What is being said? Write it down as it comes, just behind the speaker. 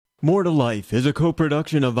More to Life is a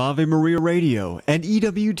co-production of Ave Maria Radio and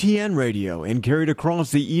EWTN Radio and carried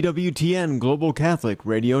across the EWTN Global Catholic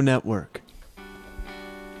Radio Network.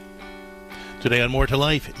 Today on More to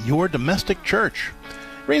Life, your domestic church.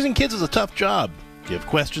 Raising kids is a tough job. Do you have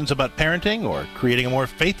questions about parenting or creating a more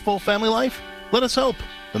faithful family life? Let us help.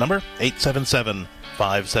 The number,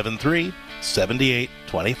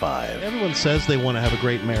 877-573-7825. Everyone says they want to have a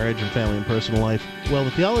great marriage and family and personal life. Well,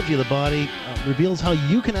 the theology of the body reveals how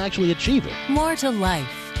you can actually achieve it. More to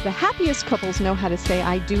Life. The happiest couples know how to say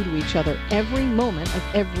I do to each other every moment of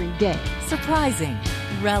every day. Surprising,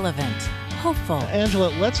 relevant, hopeful.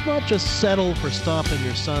 Angela, let's not just settle for stopping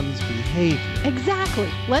your son's behavior. Exactly.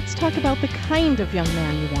 Let's talk about the kind of young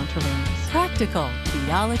man you want to raise. Practical,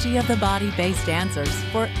 theology of the body-based answers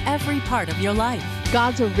for every part of your life.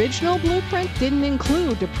 God's original blueprint didn't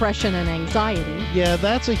include depression and anxiety. Yeah,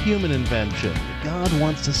 that's a human invention. God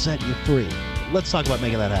wants to set you free. Let's talk about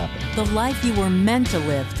making that happen. The life you were meant to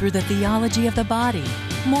live through the theology of the body.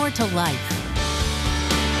 More to Life.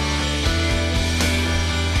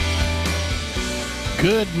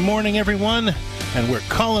 Good morning, everyone. And we're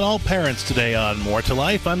calling all parents today on More to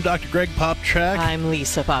Life. I'm Dr. Greg Popcaks. I'm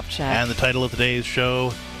Lisa Popcaks. And the title of today's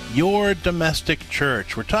show, Your Domestic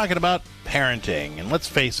Church. We're talking about parenting. And let's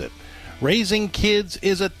face it, raising kids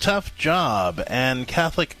is a tough job, and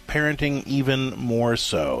Catholic parenting even more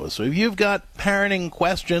so. So if you've got parenting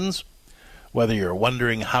questions, whether you're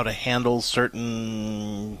wondering how to handle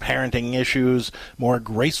certain parenting issues more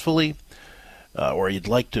gracefully, or you'd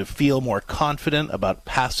like to feel more confident about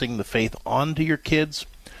passing the faith on to your kids,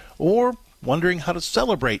 or wondering how to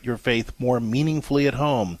celebrate your faith more meaningfully at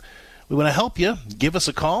home, we want to help you. Give us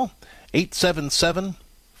a call,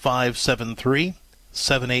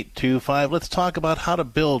 877-573-7825. Let's talk about how to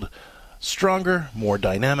build stronger, more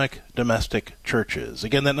dynamic domestic churches.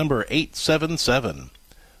 Again, that number,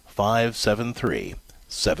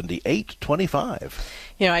 877-573-7825.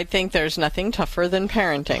 You know, I think there's nothing tougher than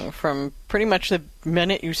parenting. From pretty much the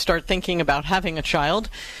minute you start thinking about having a child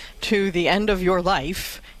to the end of your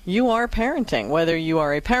life, you are parenting. Whether you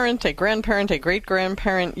are a parent, a grandparent, a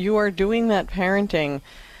great-grandparent, you are doing that parenting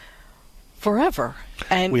forever.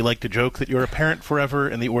 And we like to joke that you're a parent forever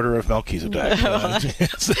in the order of Melchizedek. You know,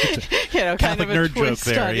 kind Catholic of a nerd twist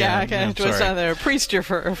joke there. on, kind of twist on there. A priest, you're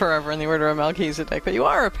forever in the order of Melchizedek, but you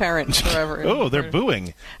are a parent forever. Oh, they're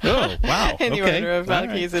booing. Oh, wow. In the order of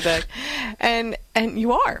Melchizedek. Right. And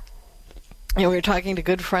you are. You know, we were talking to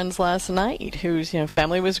good friends last night whose,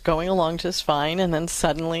 family was going along just fine, and then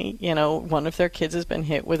suddenly, one of their kids has been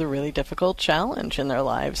hit with a really difficult challenge in their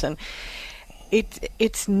lives. And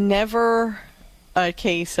it's never a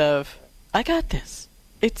case of, I got this.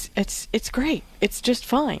 It's great. It's just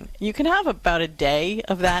fine. You can have about a day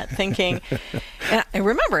of that thinking. And I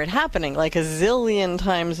remember it happening like a zillion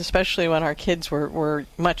times, especially when our kids were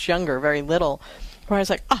much younger, very little, where I was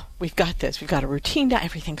like, oh, we've got this. We've got a routine now.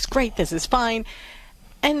 Everything's great. This is fine.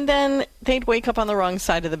 And then they'd wake up on the wrong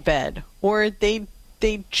side of the bed, or they'd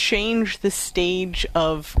change the stage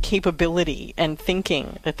of capability and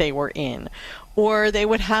thinking that they were in, or they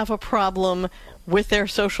would have a problem with their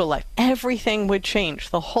social life. Everything would change.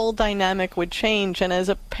 The whole dynamic would change. And as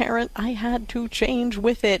a parent, I had to change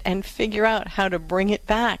with it and figure out how to bring it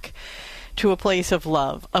back to a place of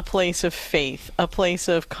love, a place of faith, a place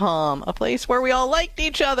of calm, a place where we all liked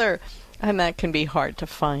each other. And that can be hard to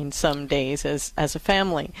find some days as a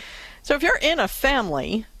family. So if you're in a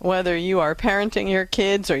family, whether you are parenting your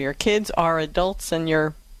kids or your kids are adults and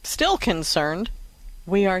you're still concerned,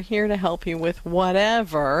 we are here to help you with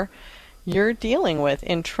whatever you're dealing with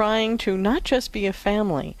in trying to not just be a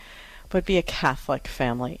family, but be a Catholic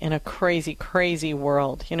family in a crazy, crazy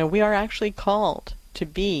world. We are actually called to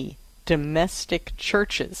be domestic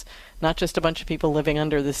churches, not just a bunch of people living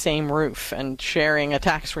under the same roof and sharing a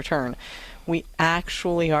tax return. We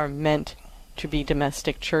actually are meant to be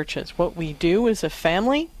domestic churches. What we do as a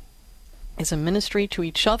family is a ministry to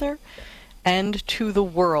each other and to the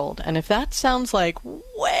world. And if that sounds like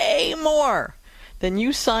way more than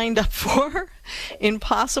you signed up for,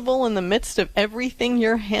 impossible in the midst of everything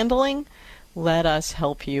you're handling, let us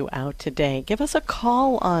help you out today. Give us a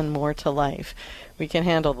call on More to Life. We can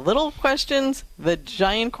handle the little questions, the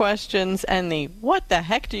giant questions, and the what the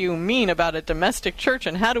heck do you mean about a domestic church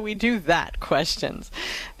and how do we do that questions.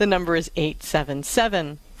 The number is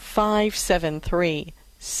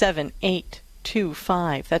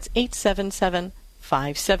 877-573-7825. That's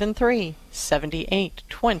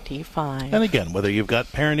 877-573-7825. And again, whether you've got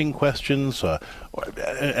parenting questions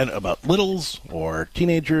and about littles or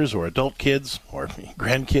teenagers or adult kids or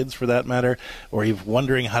grandkids for that matter, or you're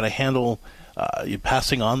wondering how to handle you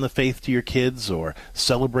passing on the faith to your kids or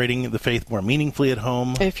celebrating the faith more meaningfully at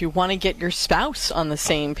home. If you want to get your spouse on the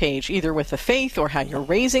same page, either with the faith or how you're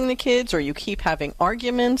raising the kids, or you keep having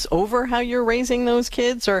arguments over how you're raising those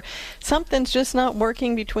kids, or something's just not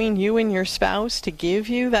working between you and your spouse to give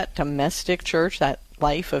you that domestic church, that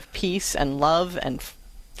life of peace and love and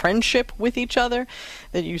friendship with each other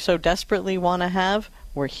that you so desperately want to have,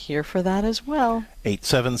 we're here for that as well.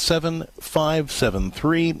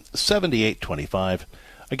 877-573-7825.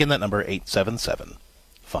 Again, that number,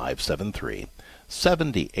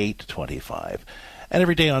 877-573-7825. And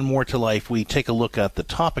every day on More to Life, we take a look at the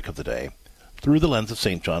topic of the day through the lens of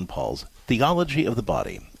St. John Paul's theology of the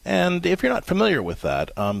body. And if you're not familiar with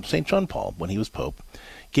that, St. John Paul, when he was Pope,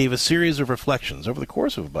 gave a series of reflections over the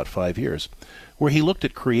course of about 5 years, where he looked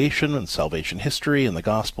at creation and salvation history and the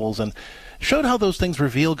Gospels and showed how those things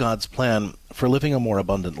reveal God's plan for living a more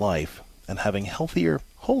abundant life and having healthier,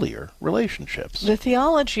 holier relationships. The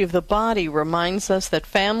theology of the body reminds us that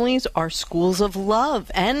families are schools of love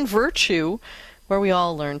and virtue where we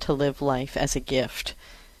all learn to live life as a gift,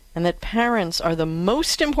 and that parents are the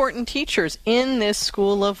most important teachers in this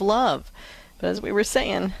school of love. But as we were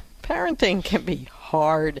saying, parenting can be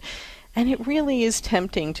hard, and it really is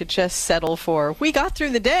tempting to just settle for, we got through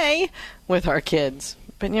the day with our kids.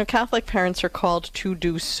 But, Catholic parents are called to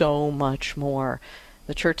do so much more.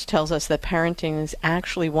 The Church tells us that parenting is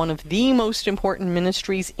actually one of the most important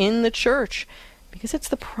ministries in the Church because it's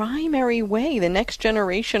the primary way the next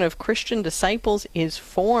generation of Christian disciples is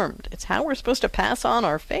formed. It's how we're supposed to pass on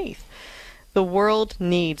our faith. The world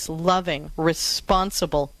needs loving,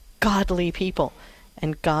 responsible, godly people.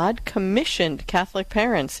 And God commissioned Catholic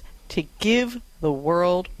parents to give the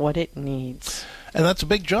world what it needs. And that's a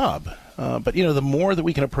big job. But the more that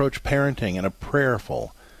we can approach parenting in a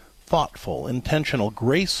prayerful, thoughtful, intentional,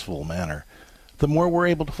 graceful manner, the more we're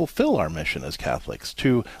able to fulfill our mission as Catholics,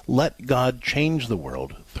 to let God change the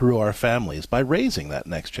world through our families by raising that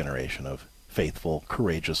next generation of faithful,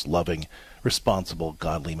 courageous, loving, responsible,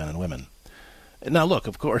 godly men and women. Now look,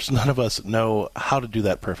 of course, none of us know how to do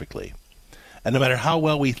that perfectly. And no matter how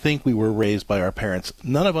well we think we were raised by our parents,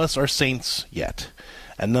 none of us are saints yet.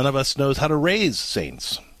 And none of us knows how to raise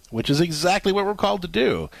saints, which is exactly what we're called to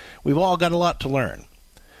do. We've all got a lot to learn.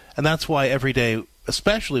 And that's why every day,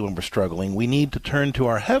 especially when we're struggling, we need to turn to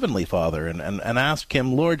our Heavenly Father and ask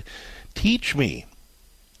Him, Lord, teach me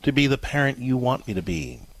to be the parent you want me to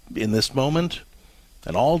be in this moment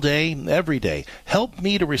and all day, every day. Help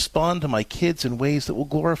me to respond to my kids in ways that will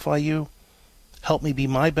glorify you. Help me be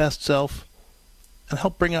my best self and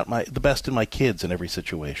help bring out the best in my kids in every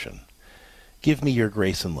situation. Give me your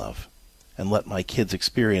grace and love, and let my kids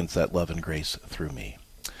experience that love and grace through me.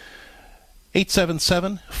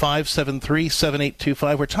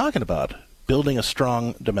 877-573-7825. We're talking about building a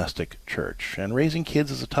strong domestic church, and raising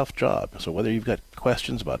kids is a tough job. So whether you've got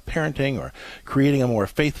questions about parenting or creating a more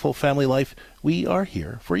faithful family life, we are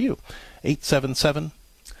here for you.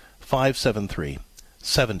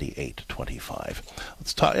 877-573-7825.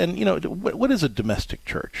 Let's talk. And what is a domestic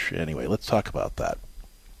church anyway? Let's talk about that.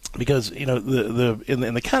 Because in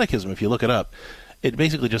the Catechism, if you look it up, it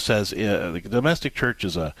basically just says the domestic church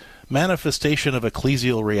is a manifestation of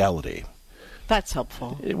ecclesial reality. That's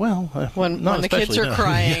helpful. Well, when the kids are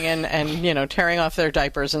crying and tearing off their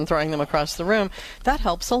diapers and throwing them across the room, that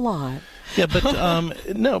helps a lot. Yeah, but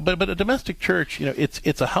but a domestic church,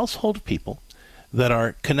 it's a household of people that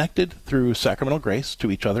are connected through sacramental grace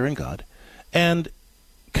to each other and God, and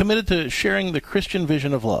committed to sharing the Christian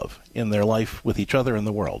vision of love in their life with each other and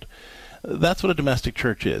the world. That's what a domestic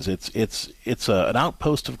church is. It's an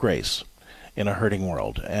outpost of grace in a hurting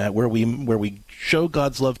world, where we show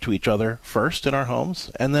God's love to each other first in our homes,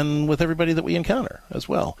 and then with everybody that we encounter as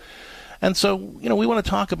well. And so, we want to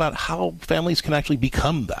talk about how families can actually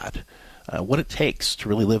become that, what it takes to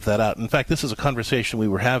really live that out. In fact, this is a conversation we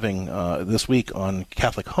were having this week on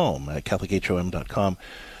Catholic Home at CatholicHOM.com.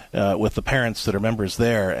 With the parents that are members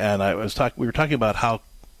there, and we were talking about how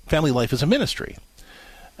family life is a ministry.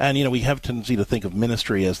 And, we have a tendency to think of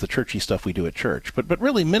ministry as the churchy stuff we do at church. But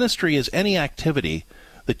really, ministry is any activity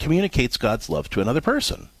that communicates God's love to another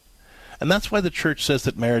person. And that's why the Church says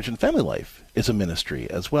that marriage and family life is a ministry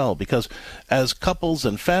as well. Because as couples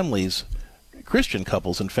and families, Christian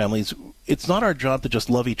couples and families, it's not our job to just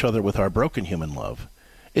love each other with our broken human love.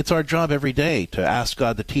 It's our job every day to ask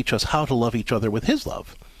God to teach us how to love each other with His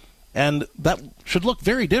love. And that should look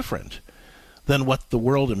very different than what the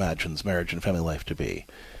world imagines marriage and family life to be.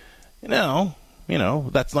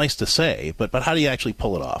 That's nice to say, but how do you actually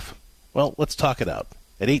pull it off? Well, let's talk it out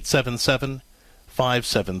at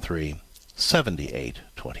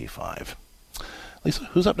 877-573-7825. Lisa,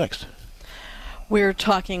 who's up next? We're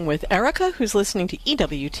talking with Erica, who's listening to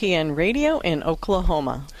EWTN Radio in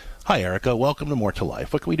Oklahoma. Hi, Erica. Welcome to More to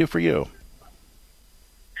Life. What can we do for you?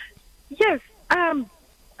 Yes, I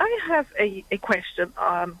have a question.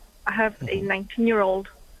 I have a 19-year-old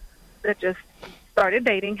that just started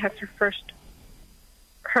dating, has her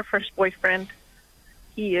first boyfriend.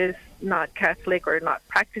 He is not Catholic or not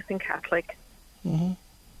practicing Catholic. Mm-hmm.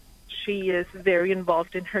 She is very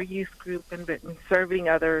involved in her youth group and serving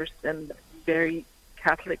others and very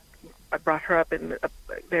Catholic. I brought her up in a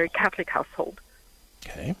very Catholic household.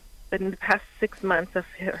 Okay. But in the past 6 months of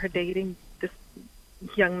her dating this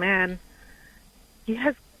young man, he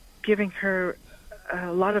has given her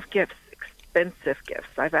a lot of gifts, expensive gifts.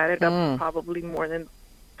 I've added up probably more than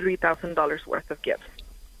 $3,000 worth of gifts.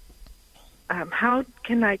 How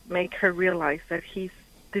can I make her realize that these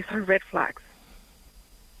are red flags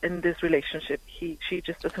in this relationship? She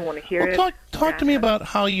just doesn't want to hear it. Talk to me about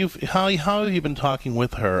how you've been talking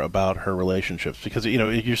with her about her relationships, because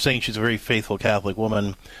you're saying she's a very faithful Catholic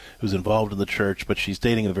woman who's involved in the church, but she's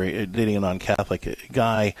dating a non-Catholic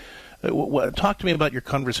guy. Talk to me about your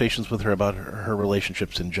conversations with her about her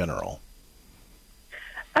relationships in general.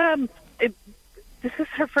 This is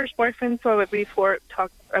her first boyfriend, so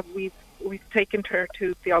we've taken her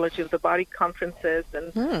to Theology of the Body conferences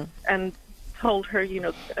and told her,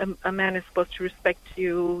 a man is supposed to respect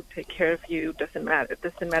you, take care of you. Doesn't matter. It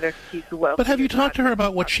doesn't matter if he's wealthy. But have you talked to her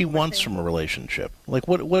about what she wants from a relationship? Like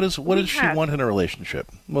what does she want in a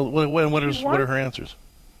relationship? Well, what are her answers?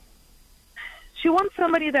 She wants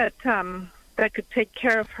somebody that could take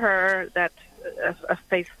care of her, that a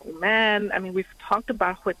faithful man. I mean, we've talked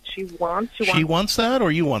about what she wants. She wants that,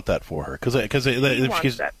 or you want that for her? Because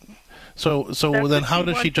wants that. So then, how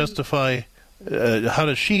does she justify? How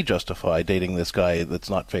does she justify dating this guy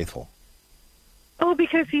that's not faithful? Oh,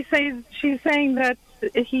 because she's saying that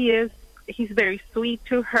he's very sweet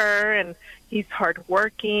to her, and he's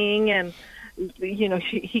hardworking, and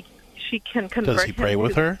she can convert Does he pray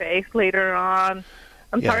with her? faith later on.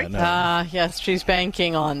 I'm sorry? No. Yes, she's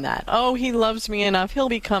banking on that. Oh, he loves me enough. He'll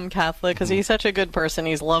become Catholic because he's such a good person.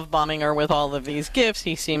 He's love-bombing her with all of these gifts.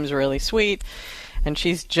 He seems really sweet. And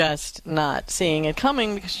she's just not seeing it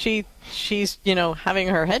coming because she's having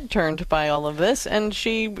her head turned by all of this, and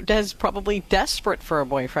she is probably desperate for a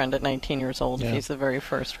boyfriend at 19 years old if he's the very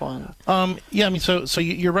first one. So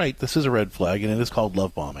you're right. This is a red flag, and it is called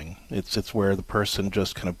love bombing. It's where the person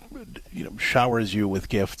just kind of showers you with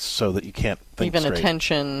gifts so that you can't think even straight.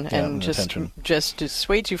 Attention, and just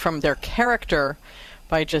dissuades you from their character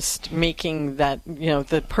by just making that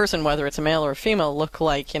the person, whether it's a male or a female, look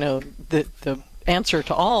like the answer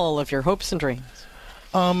to all of your hopes and dreams.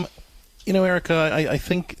 Erica, I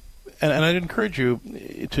think, and I'd encourage you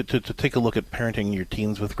to take a look at Parenting Your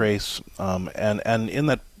Teens with Grace. And in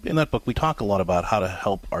that book, we talk a lot about how to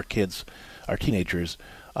help our kids, our teenagers,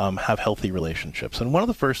 have healthy relationships. And one of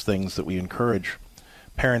the first things that we encourage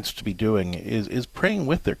parents to be doing is praying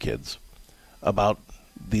with their kids about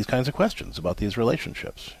these kinds of questions, about these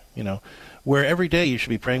relationships. Where every day you should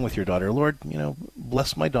be praying with your daughter, Lord,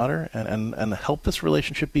 bless my daughter and help this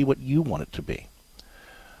relationship be what you want it to be.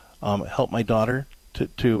 Help my daughter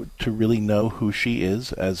to really know who she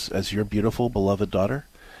is as your beautiful, beloved daughter,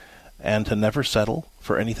 and to never settle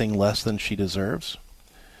for anything less than she deserves.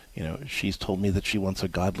 She's told me that she wants a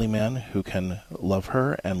godly man who can love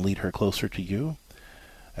her and lead her closer to you.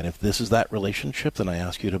 And if this is that relationship, then I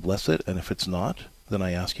ask you to bless it. And if it's not, then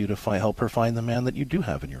I ask you to help her find the man that you do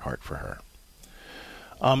have in your heart for her.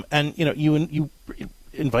 And you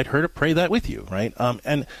invite her to pray that with you, right?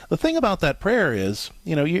 And the thing about that prayer is,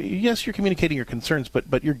 yes, you're communicating your concerns,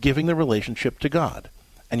 but you're giving the relationship to God,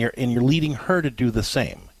 and you're leading her to do the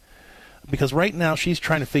same, because right now she's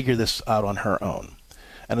trying to figure this out on her own,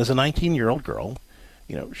 and as a 19-year-old girl,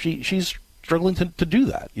 she's struggling to do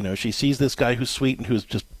that. She sees this guy who's sweet and who's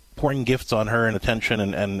just pouring gifts on her and attention,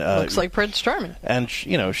 and looks like Prince Charming, and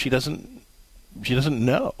she doesn't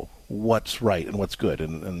know what's right and what's good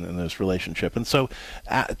in this relationship. And so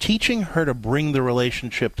teaching her to bring the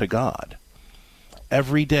relationship to God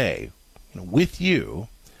every day with you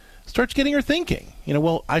starts getting her thinking,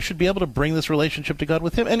 well, I should be able to bring this relationship to God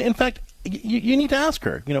with him. And in fact, you need to ask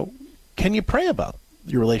her, can you pray about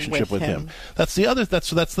your relationship with him? That's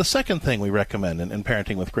the second thing we recommend in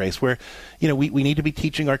Parenting with Grace, where we need to be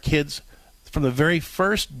teaching our kids from the very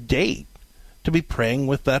first date to be praying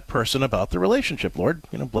with that person about the relationship. Lord,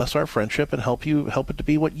 bless our friendship and help it to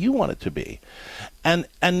be what you want it to be. And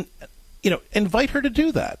invite her to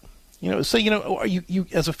do that. Say, you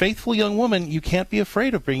as a faithful young woman, you can't be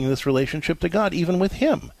afraid of bringing this relationship to God, even with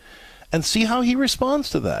him. and see how he responds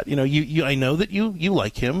to that. I know that you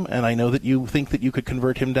like him, and I know that you think that you could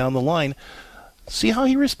convert him down the line. See how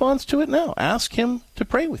he responds to it now. Ask him to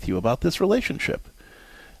pray with you about this relationship.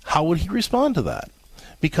 How would he respond to that?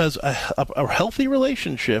 Because a healthy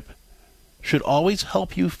relationship should always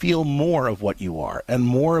help you feel more of what you are and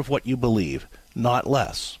more of what you believe, not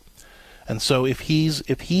less. And so if he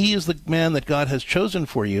is the man that God has chosen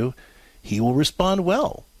for you, he will respond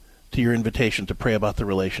well to your invitation to pray about the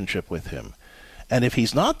relationship with him. And if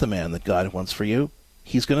he's not the man that God wants for you,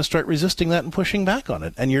 he's going to start resisting that and pushing back on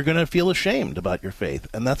it, and you're going to feel ashamed about your faith,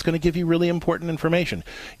 and that's going to give you really important information.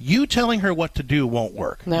 You telling her what to do won't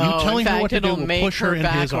work. No, you telling in fact, her what to do will push her into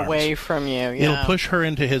his arms. away from you. Yeah. It'll push her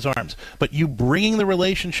into his arms. But you bringing the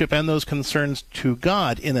relationship and those concerns to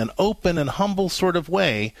God in an open and humble sort of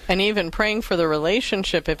way, and even praying for the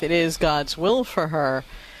relationship, if it is God's will for her,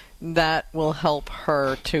 that will help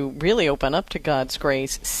her to really open up to God's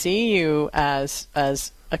grace, see you as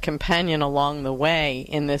a companion along the way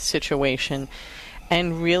in this situation,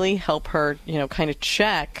 and really help her, kind of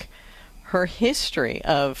check her history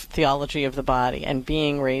of theology of the body and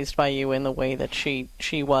being raised by you in the way that she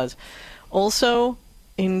was. Also,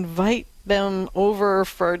 invite them over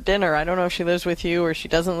for dinner. I don't know if she lives with you or she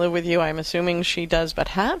doesn't live with you. I'm assuming she does, but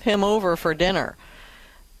have him over for dinner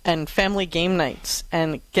and family game nights,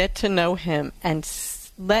 and get to know him, and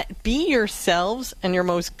be yourselves and your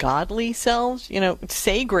most godly selves.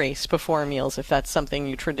 Say grace before meals if that's something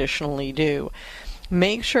you traditionally do.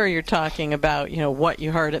 Make sure you're talking about, what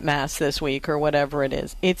you heard at Mass this week or whatever it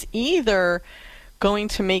is. It's either going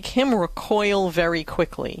to make him recoil very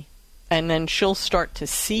quickly, and then she'll start to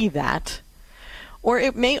see that, or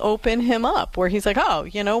it may open him up where he's like, oh,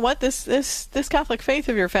 you know what, this Catholic faith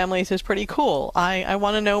of your family's is pretty cool. I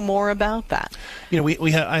want to know more about that.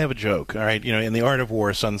 I have a joke, all right? In The Art of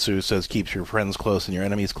War, Sun Tzu says, keep your friends close and your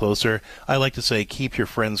enemies closer. I like to say, keep your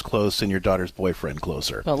friends close and your daughter's boyfriend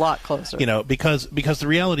closer. A lot closer. Because the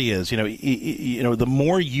reality is, the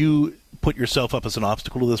more you put yourself up as an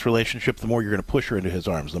obstacle to this relationship, the more you're going to push her into his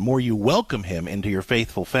arms. The more you welcome him into your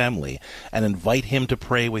faithful family and invite him to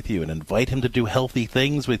pray with you and invite him to do healthy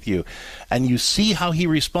things with you, and you see how he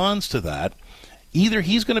responds to that, either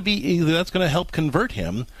that's going to help convert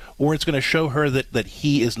him, or it's going to show her that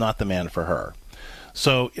he is not the man for her.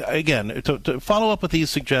 So again, to follow up with these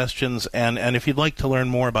suggestions, and if you'd like to learn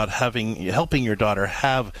more about helping your daughter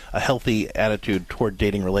have a healthy attitude toward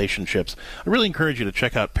dating relationships, I really encourage you to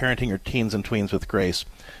check out Parenting Your Teens and Tweens with Grace.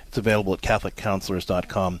 It's available at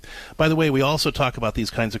CatholicCounselors.com. By the way, we also talk about these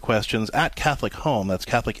kinds of questions at Catholic Home. That's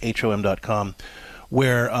CatholicHOM.com.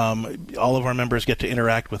 Where all of our members get to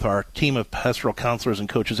interact with our team of pastoral counselors and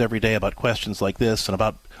coaches every day about questions like this and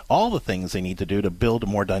about all the things they need to do to build a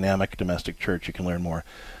more dynamic domestic church. You can learn more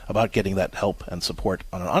about getting that help and support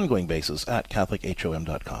on an ongoing basis at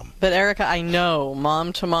CatholicHOM.com. But Erica, I know,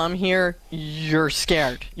 mom to mom here, you're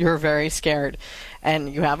scared. You're very scared.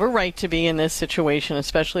 And you have a right to be in this situation,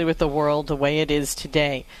 especially with the world the way it is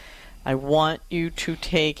today. I want you to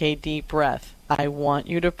take a deep breath. I want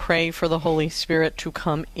you to pray for the Holy Spirit to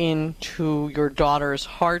come into your daughter's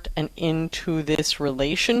heart and into this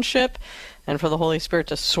relationship, and for the Holy Spirit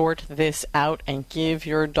to sort this out and give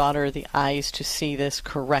your daughter the eyes to see this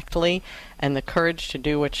correctly and the courage to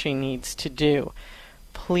do what she needs to do.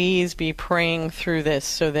 Please be praying through this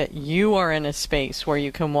so that you are in a space where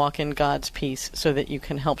you can walk in God's peace, so that you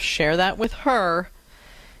can help share that with her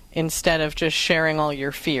instead of just sharing all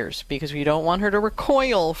your fears, because you don't want her to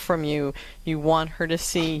recoil from you. You want her to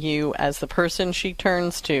see you as the person she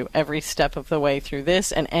turns to every step of the way through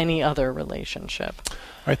this and any other relationship. All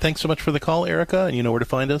right, thanks so much for the call, Erica, and you know where to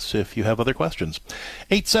find us if you have other questions.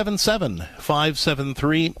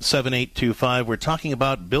 877-573-7825. We're talking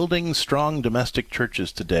about building strong domestic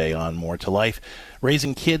churches today on More to Life.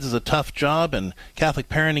 Raising kids is a tough job, and Catholic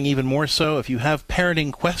parenting even more so. If you have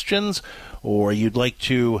parenting questions, or you'd like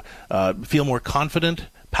to feel more confident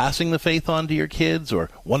passing the faith on to your kids,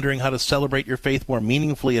 or wondering how to celebrate your faith more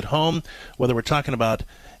meaningfully at home, whether we're talking about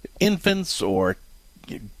infants or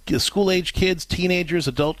school-age kids, teenagers,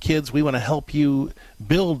 adult kids, we want to help you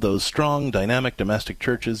build those strong, dynamic domestic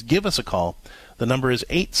churches. Give us a call. The number is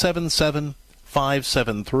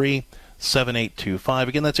 877-573-7825.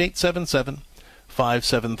 Again, that's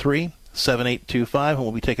 877-573-7825, and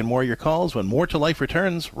we'll be taking more of your calls when More to Life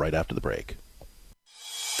returns right after the break.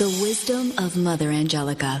 The wisdom of Mother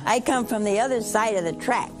Angelica. I come from the other side of the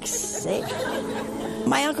tracks, see?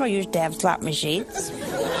 My uncle used to have slot machines.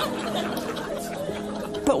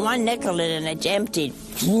 Put one nickel in and it's emptied.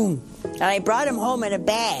 And I brought him home in a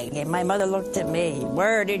bag, and my mother looked at me.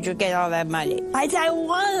 Where did you get all that money? I said, I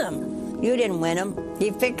won them. You didn't win him.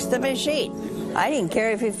 He fixed the machine. I didn't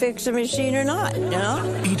care if he fixed the machine or not, you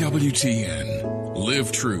know? EWTN.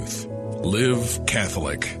 Live truth. Live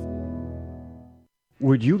Catholic.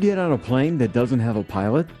 Would you get on a plane that doesn't have a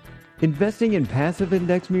pilot? Investing in passive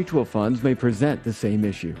index mutual funds may present the same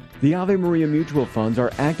issue. The Ave Maria mutual funds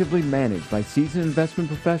are actively managed by seasoned investment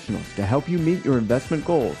professionals to help you meet your investment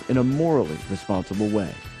goals in a morally responsible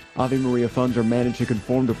way. Ave Maria funds are managed to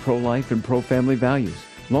conform to pro-life and pro-family values.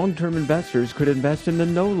 Long-term investors could invest in the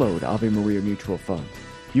no-load Ave Maria mutual funds.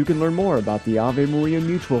 You can learn more about the Ave Maria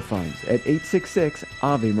mutual funds at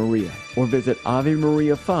 866-AVE-MARIA or visit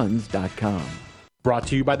AveMariaFunds.com. Brought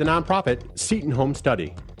to you by the nonprofit Seton Home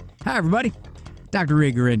Study. Hi, everybody. Dr.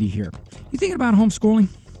 Ray Garendi here. You thinking about homeschooling?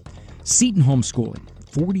 Seton Homeschooling.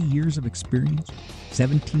 40 years of experience,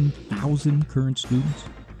 17,000 current students,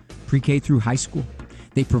 pre-K through high school.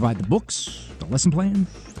 They provide the books, the lesson plan,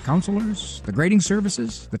 the counselors, the grading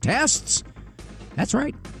services, the tests. That's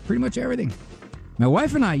right, pretty much everything. My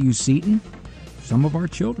wife and I use Seton. Some of our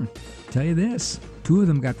children. I'll tell you this, 2 of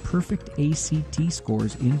them got perfect ACT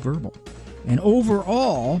scores in verbal. And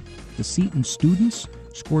overall, the Seton students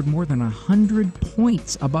scored more than 100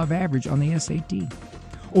 points above average on the SAT.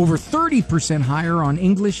 Over 30% higher on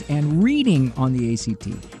English and reading on the ACT.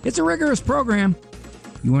 It's a rigorous program.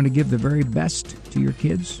 You want to give the very best to your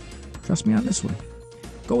kids? Trust me on this one.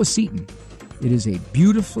 Go with Seton. It is a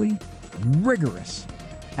beautifully rigorous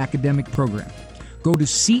academic program. Go to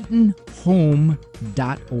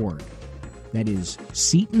SetonHome.org. That is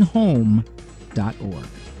SetonHome.org.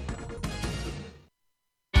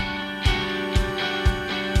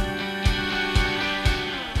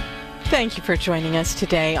 Thank you for joining us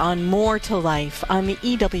today on More to Life on the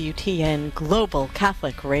EWTN Global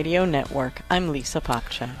Catholic Radio Network. I'm Lisa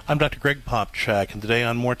Popcak. I'm Dr. Greg Popcak, and today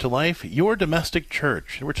on More to Life, your domestic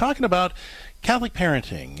church. We're talking about Catholic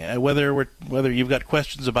parenting, whether you've got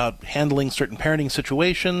questions about handling certain parenting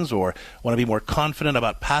situations or want to be more confident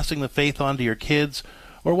about passing the faith on to your kids,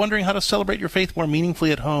 or wondering how to celebrate your faith more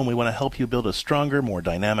meaningfully at home. We want to help you build a stronger, more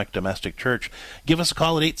dynamic domestic church. Give us a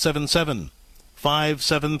call at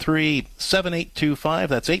 877-573-7825.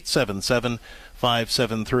 That's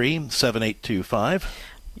 877-573-7825.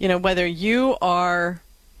 You know, whether you are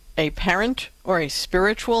a parent or a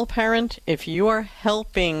spiritual parent, if you are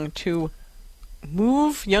helping to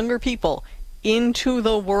move younger people into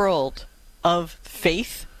the world of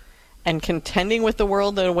faith and contending with the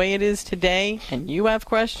world the way it is today, and you have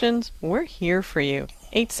questions, we're here for you.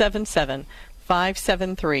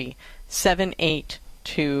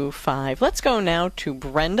 877-573-7825. Let's go now to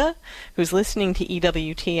Brenda, who's listening to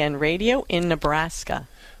EWTN Radio in Nebraska.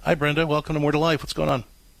 Hi, Brenda. Welcome to More to Life. What's going on?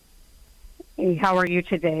 Hey, how are you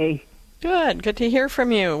today? Good. Good to hear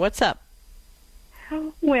from you. What's up?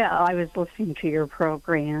 Well, I was listening to your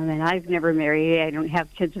program, and I've never married. I don't have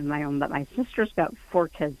kids of my own, but my sister's got 4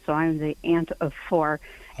 kids, so I'm the aunt of 4,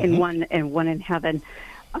 and one in heaven.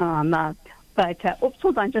 Hold on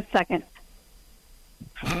just a second.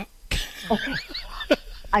 Okay.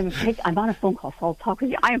 I'm on a phone call, so I'll talk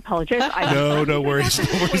with you. I apologize. No worries.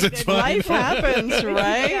 It's fine. Life happens,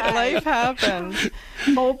 right? Yeah. Life happens.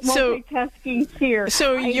 Multitasking here.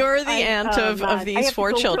 So you're the aunt of these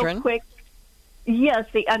 4 children. Quick. Yes,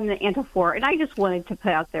 I'm the aunt of 4, and I just wanted to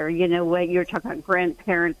put out there, you know, what you're talking about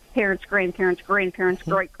grandparents, parents, grandparents,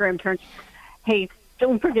 great-grandparents. Hey,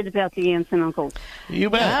 don't forget about the aunts and uncles. You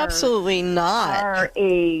bet. Absolutely not. Are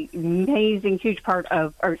a amazing, huge part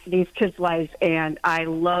of these kids' lives, and I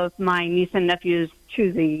love my niece and nephews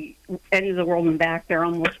to the end of the world and back. They're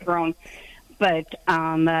almost grown. But,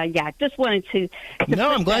 just wanted to No,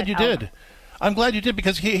 I'm glad you did. I'm glad you did,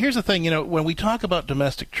 because here's the thing, you know, when we talk about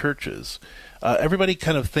domestic churches, everybody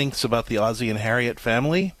kind of thinks about the Ozzie and Harriet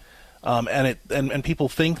family, and people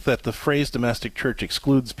think that the phrase domestic church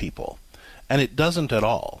excludes people, and it doesn't at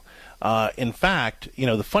all. In fact, you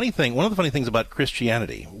know, one of the funny things about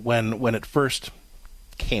Christianity, when it first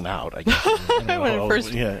came out, I guess, when it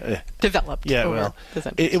first developed. Yeah, well,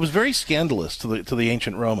 it was very scandalous to the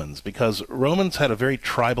ancient Romans, because Romans had a very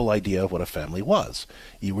tribal idea of what a family was.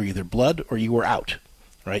 You were either blood or you were out,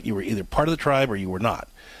 right? You were either part of the tribe or you were not.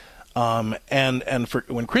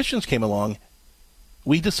 When Christians came along,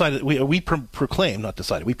 we proclaimed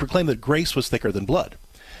that grace was thicker than blood,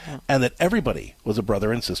 and that everybody was a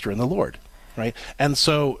brother and sister in the Lord, right? And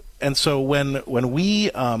so when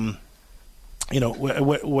we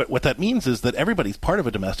what that means is that everybody's part of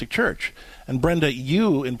a domestic church. And Brenda,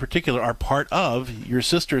 you in particular are part of your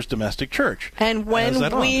sister's domestic church. And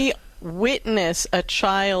when we witness a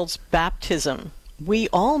child's baptism, we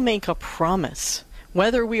all make a promise,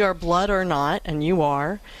 whether we are blood or not, and you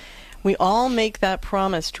are, We all make that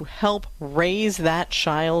promise to help raise that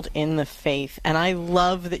child in the faith. And I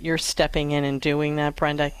love that you're stepping in and doing that,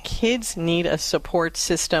 Brenda. Kids need a support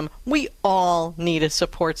system. We all need a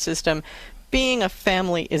support system. Being a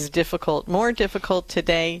family is difficult, more difficult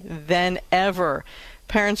today than ever.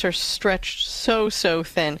 Parents are stretched so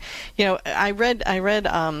thin. You know, I read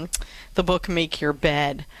the book Make Your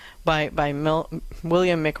Bed by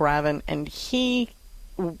William McRaven, and he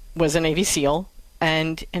was a Navy SEAL.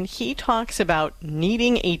 And he talks about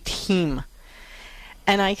needing a team.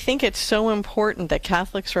 And I think it's so important that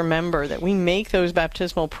Catholics remember that we make those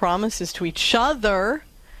baptismal promises to each other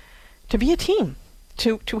to be a team,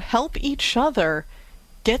 to help each other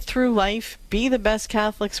get through life, be the best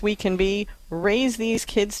Catholics we can be, raise these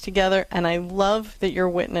kids together. And I love that your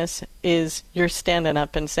witness is you're standing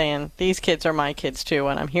up and saying, these kids are my kids too,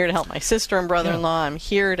 and I'm here to help my sister and brother-in-law. I'm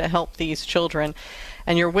here to help these children.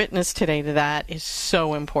 And your witness today to that is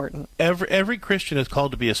so important. Every Christian is called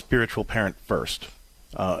to be a spiritual parent first.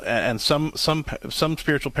 And some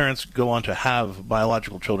spiritual parents go on to have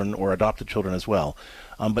biological children or adopted children as well.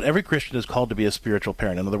 But every Christian is called to be a spiritual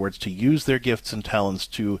parent. In other words, to use their gifts and talents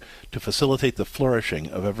to facilitate the flourishing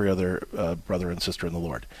of every other brother and sister in the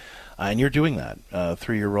Lord. And you're doing that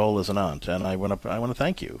through your role as an aunt. And I want to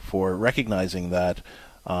thank you for recognizing that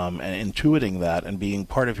and intuiting that and being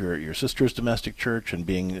part of your sister's domestic church and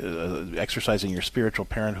being exercising your spiritual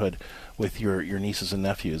parenthood with your nieces and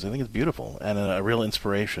nephews. I think it's beautiful and a real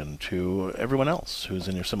inspiration to everyone else who's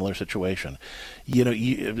in your similar situation. You know,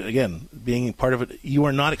 again, being part of it, you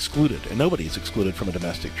are not excluded, and nobody is excluded from a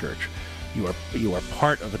domestic church. You are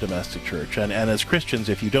part of a domestic church, and as Christians,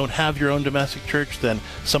 if you don't have your own domestic church, then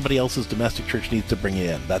somebody else's domestic church needs to bring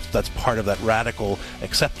you in. That's part of that radical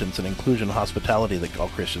acceptance and inclusion and hospitality that all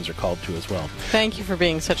Christians are called to as well. Thank you for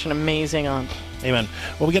being such an amazing aunt. Amen.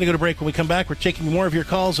 Well, we got to go to break. When we come back, we're taking more of your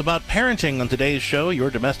calls about parenting on today's show,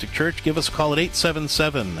 Your Domestic Church. Give us a call at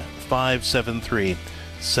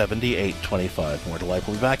 877-573-7825. More to Life.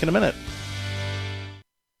 We'll be back in a minute.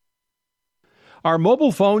 Are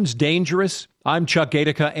mobile phones dangerous? I'm Chuck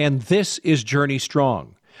Gatica, and this is Journey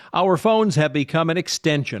Strong. Our phones have become an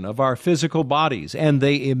extension of our physical bodies, and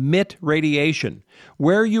they emit radiation.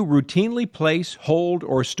 Where you routinely place, hold,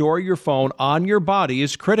 or store your phone on your body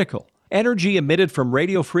is critical. Energy emitted from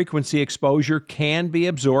radio frequency exposure can be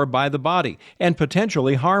absorbed by the body and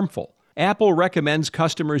potentially harmful. Apple recommends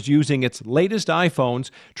customers using its latest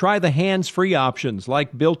iPhones try the hands-free options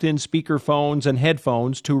like built-in speakerphones and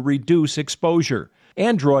headphones to reduce exposure.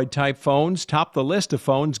 Android-type phones top the list of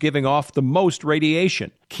phones giving off the most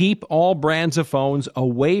radiation. Keep all brands of phones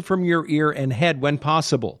away from your ear and head when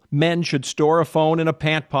possible. Men should store a phone in a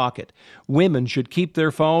pant pocket. Women should keep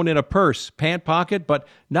their phone in a purse, pant pocket, but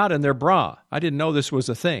not in their bra. I didn't know this was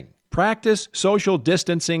a thing. Practice social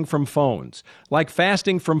distancing from phones. Like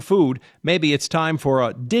fasting from food, maybe it's time for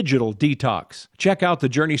a digital detox. Check out the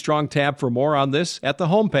Journey Strong tab for more on this at the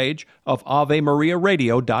homepage of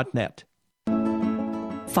AveMariaRadio.net.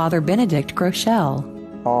 Father Benedict Groeschel.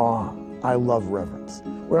 I love reverence.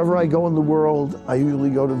 Wherever I go in the world, I usually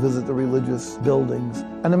go to visit the religious buildings.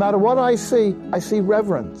 And no matter what I see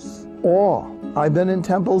reverence, awe. I've been in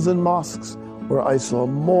temples and mosques where I saw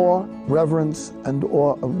more reverence and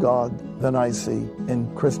awe of God than I see in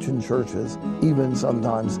Christian churches, even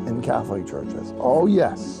sometimes in Catholic churches. Oh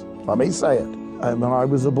yes, let me say it. And when I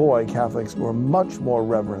was a boy, Catholics were much more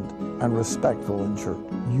reverent and respectful in church.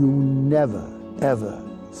 You never, ever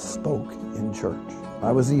spoke in church.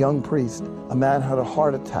 I was a young priest. A man had a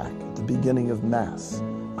heart attack at the beginning of Mass.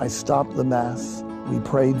 I stopped the Mass. We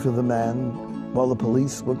prayed for the man while the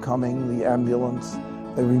police were coming, the ambulance.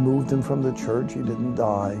 They removed him from the church. He didn't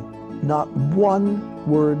die. Not one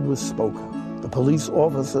word was spoken. The police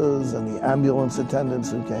officers and the ambulance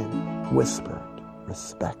attendants who came whispered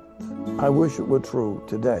respect. I wish it were true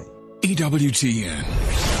today.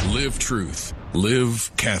 EWTN. Live truth.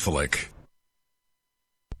 Live Catholic.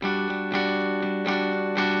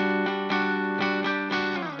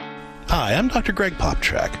 Hi, I'm Dr. Greg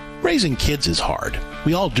Popcaks. Raising kids is hard.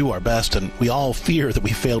 We all do our best, and we all fear that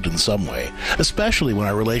we failed in some way, especially when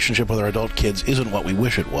our relationship with our adult kids isn't what we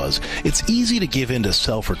wish it was. It's easy to give in to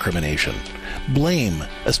self-recrimination. Blame,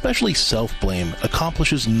 especially self-blame,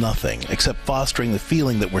 accomplishes nothing except fostering the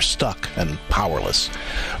feeling that we're stuck and powerless.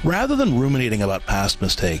 Rather than ruminating about past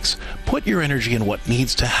mistakes, put your energy in what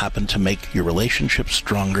needs to happen to make your relationship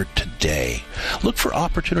stronger today. Look for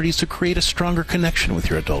opportunities to create a stronger connection with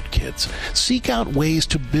your adult kids. Seek out ways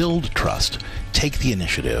to build trust. Take the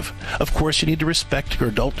initiative. Of course, you need to respect your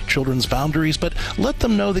adult children's boundaries, but let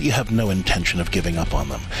them know that you have no intention of giving up on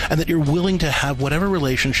them, and that you're willing to have whatever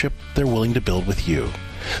relationship they're willing to build with you.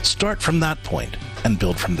 Start from that point and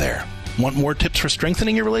build from there. Want more tips for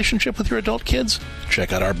strengthening your relationship with your adult kids?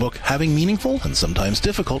 Check out our book, Having Meaningful and Sometimes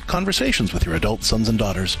Difficult Conversations with Your Adult Sons and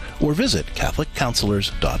Daughters, or visit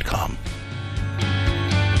CatholicCounselors.com.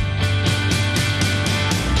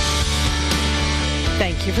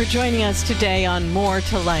 Thank you for joining us today on More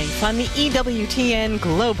to Life on the EWTN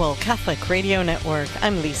Global Catholic Radio Network.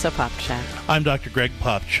 I'm Lisa Popcak. I'm Dr. Greg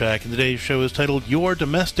Popcak, and today's show is titled Your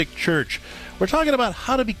Domestic Church. We're talking about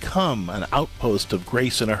how to become an outpost of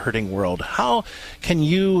grace in a hurting world. How can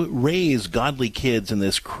you raise godly kids in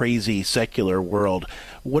this crazy secular world?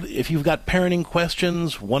 What if you've got parenting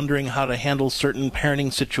questions, wondering how to handle certain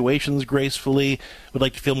parenting situations gracefully, would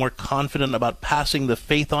like to feel more confident about passing the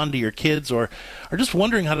faith on to your kids, or are just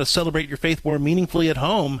wondering how to celebrate your faith more meaningfully at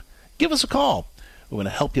home, give us a call. We want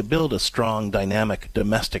to help you build a strong, dynamic,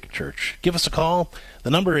 domestic church. Give us a call.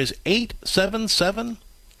 The number is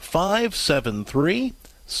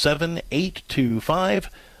 877-573-7825.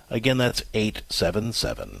 Again, that's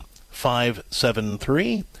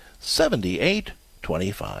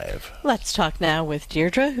 877-573-7825. Let's talk now with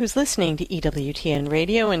Deirdre, who's listening to EWTN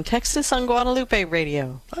Radio in Texas on Guadalupe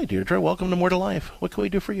Radio. Hi, Deirdre. Welcome to More to Life. What can we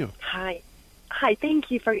do for you? Hi.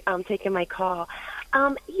 Thank you for taking my call.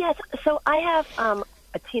 Yes, so I have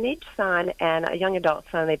a teenage son and a young adult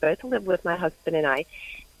son. They both live with my husband and I.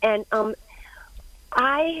 And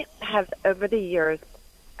I have, over the years,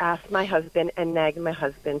 asked my husband and nagged my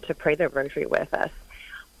husband to pray the rosary with us,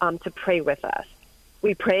 to pray with us.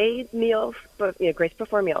 We pray meals, grace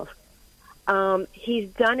before meals. He's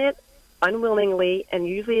done it unwillingly, and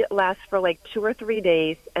usually it lasts for like 2 or 3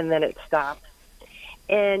 days, and then it stops.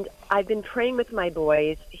 And I've been praying with my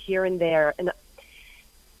boys here and there, and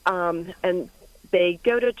they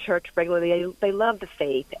go to church regularly. They love the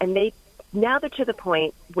faith, and now they're to the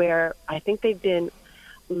point where I think they've been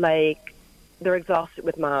like they're exhausted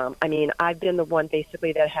with mom. I mean, I've been the one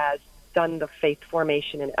basically that has done the faith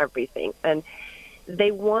formation and everything, and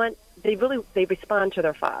they respond to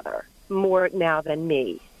their father more now than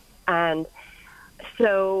me. And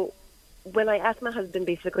so when I asked my husband,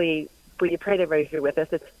 basically, will you pray the rosary with us?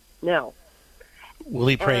 It's no. Will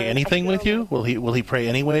he pray anything with you? Will he pray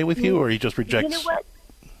anyway with you, or he just rejects? You know what?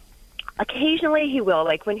 Occasionally he will.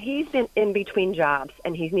 Like when he's been in between jobs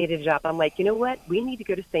and he's needed a job, I'm like, you know what? We need to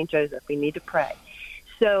go to St. Joseph. We need to pray.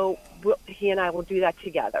 So he and I will do that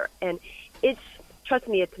together. And trust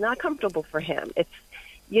me, it's not comfortable for him. It's,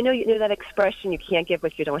 you know that expression, you can't give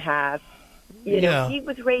what you don't have. You know, he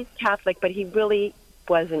was raised Catholic, but he really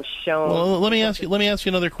wasn't shown. Well, let me ask you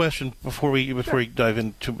another question before we dive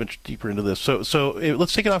in too much deeper into this. So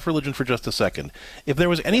let's take it off religion for just a second. If there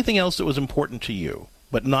was anything else that was important to you,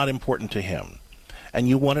 but not important to him, and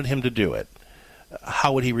you wanted him to do it,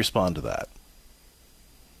 how would he respond to that?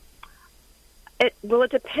 It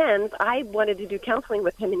depends. I wanted to do counseling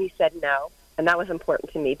with him, and he said no, and that was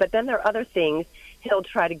important to me. But then there are other things he'll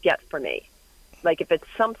try to get for me. Like if it's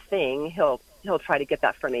something, he'll try to get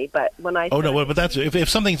that for me. But when I but that's if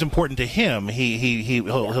something's important to him, he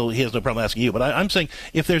has no problem asking you. But I'm saying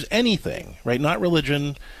if there's anything, right, not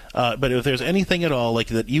religion, but if there's anything at all like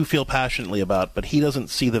that you feel passionately about, but he doesn't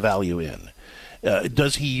see the value in.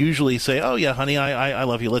 Does he usually say, "Oh yeah, honey, I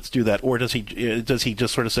love you. Let's do that," or does he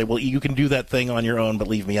just sort of say, "Well, you can do that thing on your own, but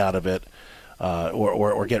leave me out of it,"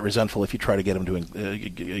 or get resentful if you try to get him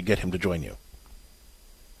to join you?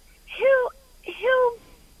 He'll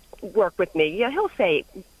work with me. Yeah, he'll say,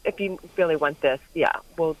 "If you really want this, yeah,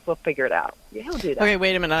 we'll figure it out." Yeah, he'll do that. Okay,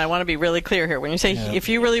 wait a minute. I want to be really clear here. When you say if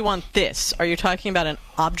you really want this, are you talking about an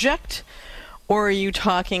object, or are you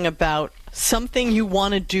talking about something you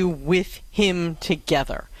want to do with him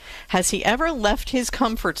together? Has he ever left his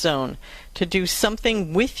comfort zone to do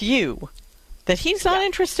something with you that he's not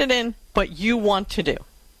interested in, but you want to do?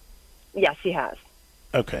 Yes, he has.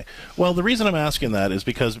 Okay. Well, the reason I'm asking that is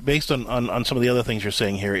because based on some of the other things you're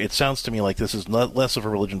saying here, it sounds to me like this is less of a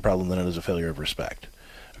religion problem than it is a failure of respect.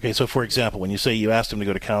 Okay, so for example, when you say you asked him to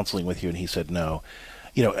go to counseling with you and he said no,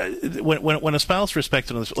 you know, when a spouse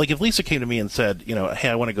respects another, like if Lisa came to me and said, you know, hey,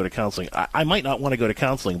 I want to go to counseling, I might not want to go to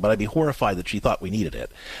counseling, but I'd be horrified that she thought we needed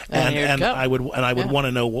it, and I would want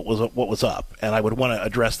to know what was up, and I would want to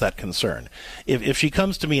address that concern. If she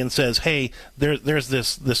comes to me and says, hey, there's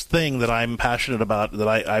this thing that I'm passionate about that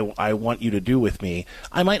I want you to do with me,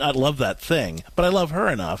 I might not love that thing, but I love her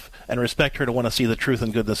enough and respect her to want to see the truth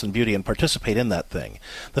and goodness and beauty and participate in that thing.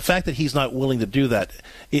 The fact that he's not willing to do that,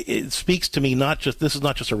 it speaks to me not just this is is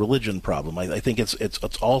not just a religion problem. I think it's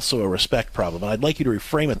also a respect problem, and I'd like you to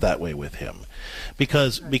reframe it that way with him,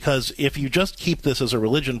 because if you just keep this as a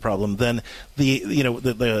religion problem, then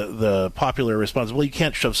the popular response is, well, you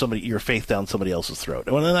can't shove your faith down somebody else's throat.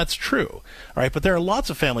 Well, and that's true, all right. But there are lots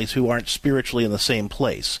of families who aren't spiritually in the same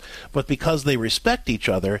place, but because they respect each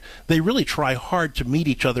other, they really try hard to meet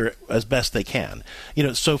each other as best they can.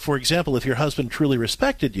 So for example, if your husband truly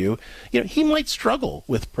respected you, he might struggle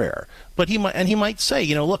with prayer, but he might say,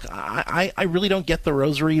 look, I really don't get the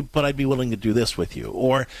rosary, but I'd be willing to do this with you.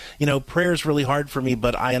 Or, prayer is really hard for me,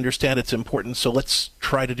 but I understand it's important, so let's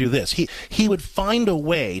try to do this. He would find a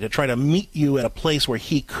way to try to meet you at a place where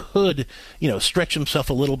he could, stretch himself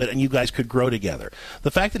a little bit and you guys could grow together.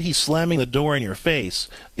 The fact that he's slamming the door in your face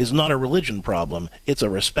is not a religion problem, it's a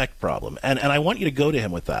respect problem. And I want you to go to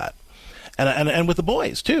him with that. And with the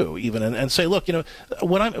boys too, even, and say, look,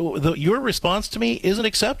 your response to me isn't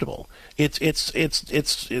acceptable. This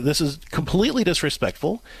is completely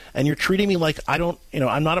disrespectful, and you're treating me like I'm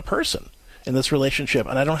not a person in this relationship,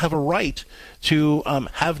 and I don't have a right to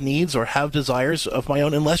have needs or have desires of my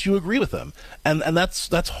own unless you agree with them, and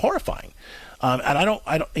that's horrifying. And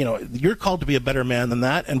I don't, you're called to be a better man than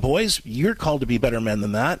that, and boys, you're called to be better men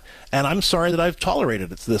than that, and I'm sorry that I've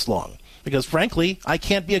tolerated it this long. Because, frankly, I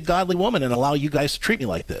can't be a godly woman and allow you guys to treat me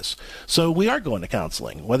like this. So we are going to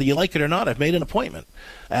counseling. Whether you like it or not, I've made an appointment.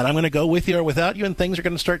 And I'm going to go with you or without you, and things are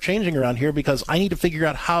going to start changing around here because I need to figure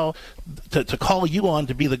out how to call you on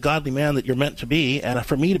to be the godly man that you're meant to be, and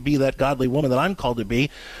for me to be that godly woman that I'm called to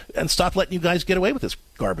be, and stop letting you guys get away with this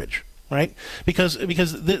garbage, right? Because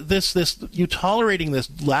this you tolerating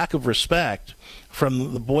this lack of respect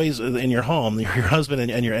from the boys in your home, your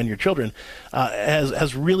husband and your children,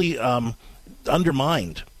 has really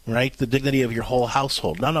undermined, right, the dignity of your whole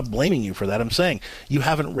household. Now, I'm not blaming you for that. I'm saying you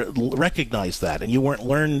haven't recognized that, and you weren't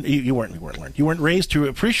raised to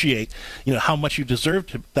appreciate, how much you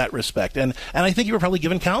deserved that respect. And I think you were probably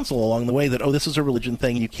given counsel along the way that, this is a religion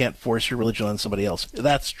thing. You can't force your religion on somebody else.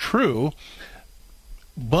 That's true.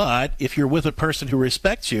 But if you're with a person who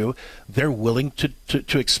respects you, they're willing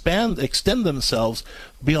to extend themselves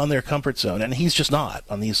beyond their comfort zone, and he's just not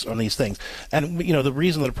on these things. And the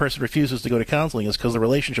reason that a person refuses to go to counseling is because the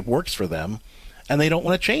relationship works for them, and they don't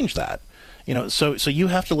want to change that. So you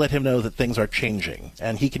have to let him know that things are changing,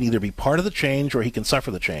 and he can either be part of the change or he can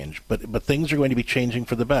suffer the change. But things are going to be changing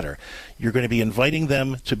for the better. You're going to be inviting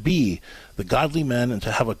them to be the godly men and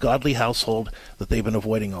to have a godly household that they've been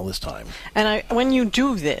avoiding all this time. And when you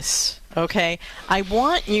do this, okay, I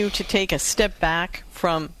want you to take a step back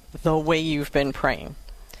from the way you've been praying.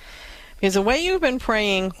 Because the way you've been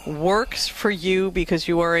praying works for you because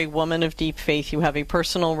you are a woman of deep faith. You have a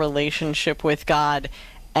personal relationship with God.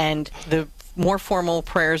 And the more formal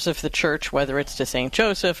prayers of the church, whether it's to St.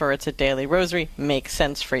 Joseph or it's a daily rosary, make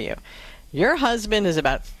sense for you. Your husband is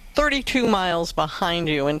about 32 miles behind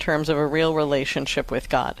you in terms of a real relationship with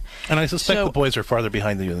God. And I suspect the boys are farther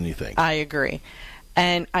behind you than you think. I agree.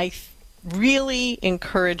 And I really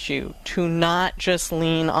encourage you to not just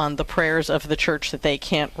lean on the prayers of the church that they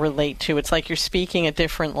can't relate to. It's like you're speaking a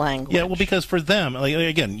different language. Yeah, well, because for them,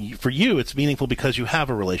 again, for you, it's meaningful because you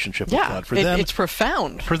have a relationship with God. For them, it's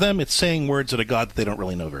profound. For them, it's saying words at a God that they don't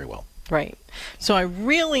really know very well. Right. So I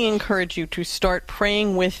really encourage you to start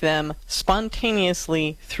praying with them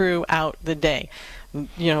spontaneously throughout the day.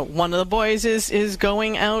 One of the boys is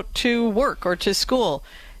going out to work or to school.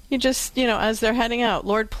 You just, as they're heading out,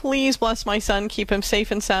 Lord, please bless my son, keep him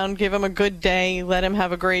safe and sound, give him a good day, let him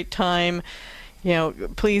have a great time,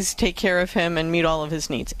 please take care of him and meet all of his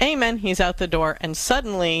needs. Amen. He's out the door, and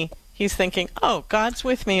suddenly he's thinking, God's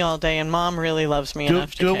with me all day, and Mom really loves me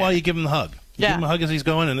enough to do it care. While you give him the hug. Give him a hug as he's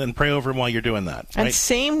going, and then pray over him while you're doing that. Right? And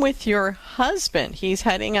same with your husband. He's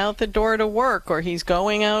heading out the door to work, or he's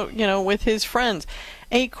going out, with his friends.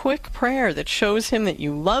 A quick prayer that shows him that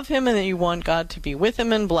you love him and that you want God to be with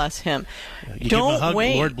him and bless him. You give him a hug,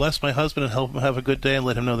 Lord, bless my husband and help him have a good day and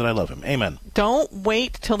let him know that I love him. Amen. Don't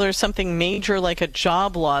wait till there's something major like a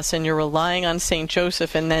job loss and you're relying on St.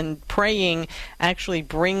 Joseph, and then praying actually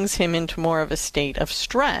brings him into more of a state of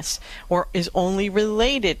stress, or is only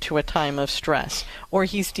related to a time of stress, or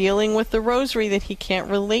he's dealing with the rosary that he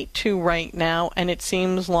can't relate to right now and it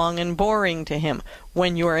seems long and boring to him.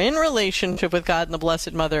 When you are in relationship with God and the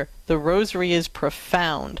Blessed Mother, the rosary is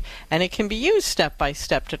profound, and it can be used step by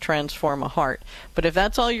step to transform a heart. But if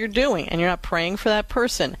that's all you're doing, and you're not praying for that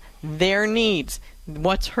person, their needs,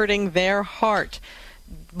 what's hurting their heart,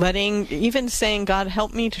 even saying, God,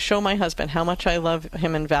 help me to show my husband how much I love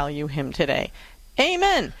him and value him today.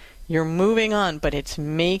 Amen. You're moving on, but it's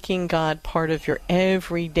making God part of your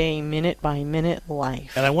everyday, minute-by-minute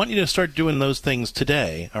life. And I want you to start doing those things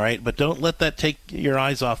today, all right? But don't let that take your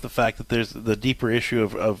eyes off the fact that there's the deeper issue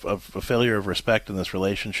of a failure of respect in this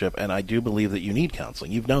relationship, and I do believe that you need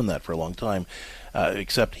counseling. You've known that for a long time,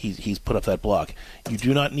 except he's put up that block. You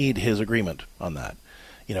do not need his agreement on that.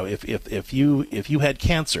 You know, if you had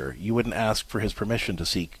cancer, you wouldn't ask for his permission to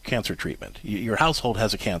seek cancer treatment. Your household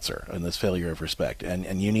has a cancer in this failure of respect,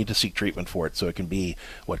 and you need to seek treatment for it so it can be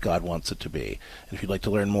what God wants it to be. And if you'd like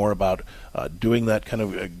to learn more about doing that kind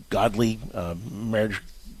of godly marriage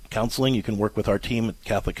counseling, you can work with our team at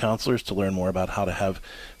Catholic Counselors to learn more about how to have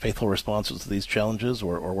faithful responses to these challenges,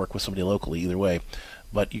 or work with somebody locally. Either way.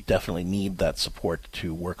 But you definitely need that support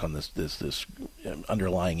to work on this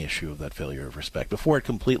underlying issue of that failure of respect before it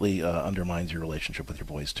completely undermines your relationship with your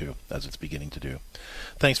boys, too, as it's beginning to do.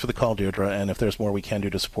 Thanks for the call, Deirdre, and if there's more we can do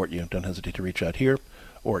to support you, don't hesitate to reach out here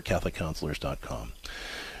or at CatholicCounselors.com.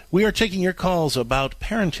 We are taking your calls about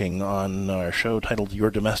parenting on our show titled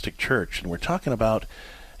Your Domestic Church, and we're talking about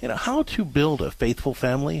how to build a faithful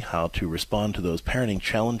family, how to respond to those parenting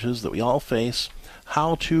challenges that we all face,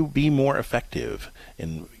 how to be more effective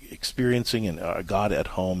in experiencing God at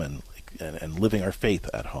home and living our faith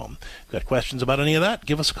at home. If you've got questions about any of that,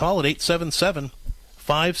 give us a call at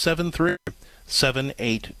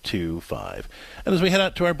 877-573-7825. And as we head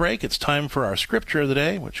out to our break, it's time for our scripture of the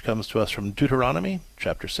day, which comes to us from Deuteronomy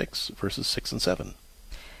chapter 6, verses 6 and 7.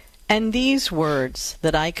 And these words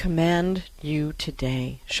that I command you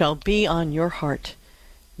today shall be on your heart.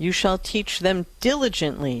 You shall teach them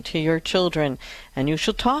diligently to your children, and you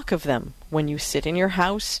shall talk of them when you sit in your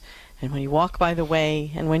house, and when you walk by the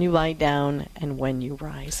way, and when you lie down, and when you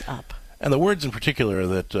rise up. And the words in particular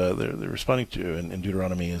that they're responding to in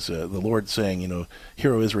Deuteronomy is the Lord saying,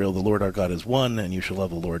 Hear, O Israel, the Lord our God is one, and you shall love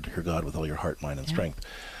the Lord your God with all your heart, mind, and strength.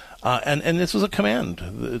 And this is a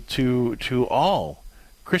command to all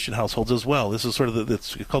Christian households as well. This is sort of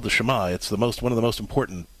it's called the Shema. It's one of the most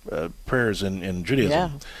important prayers in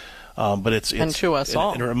Judaism. Yeah. But it's and to us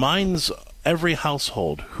all. It reminds every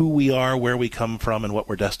household who we are, where we come from, and what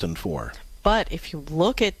we're destined for. But if you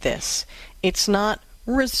look at this, it's not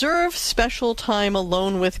reserve special time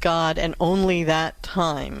alone with God and only that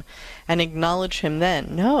time and acknowledge Him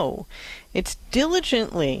then. No, it's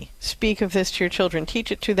diligently speak of this to your children, teach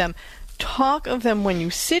it to them. Talk of them when you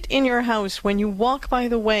sit in your house, when you walk by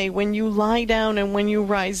the way, when you lie down, and when you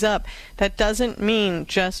rise up. That doesn't mean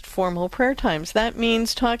just formal prayer times. That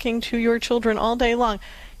means talking to your children all day long.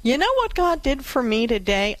 You know what God did for me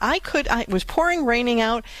today? It was pouring, raining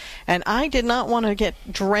out, and I did not want to get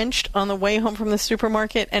drenched on the way home from the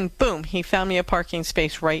supermarket, and boom, He found me a parking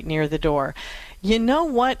space right near the door. You know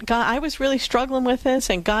what, God, I was really struggling with this,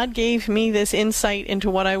 and God gave me this insight into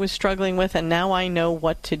what I was struggling with, and now I know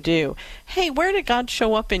what to do. Hey, where did God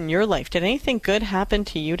show up in your life? Did anything good happen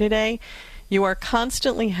to you today? You are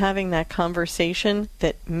constantly having that conversation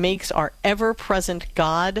that makes our ever-present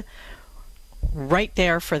God right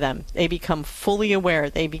there for them. They become fully aware.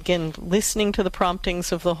 They begin listening to the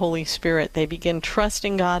promptings of the Holy Spirit. They begin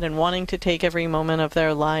trusting God and wanting to take every moment of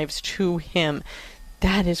their lives to Him.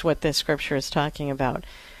 That is what this scripture is talking about.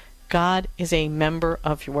 God is a member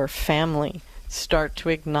of your family. Start to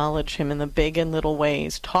acknowledge Him in the big and little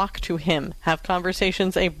ways. Talk to Him. Have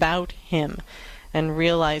conversations about Him. And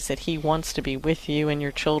realize that He wants to be with you and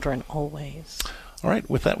your children always. All right,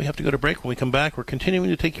 with that, we have to go to break. When we come back, we're continuing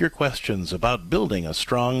to take your questions about building a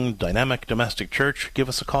strong, dynamic domestic church. Give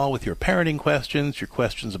us a call with your parenting questions, your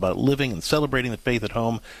questions about living and celebrating the faith at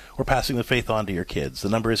home, or passing the faith on to your kids. The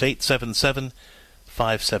number is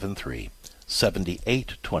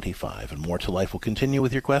 877-573-7825. And More to Life will continue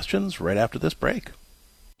with your questions right after this break.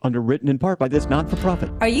 Underwritten in part by this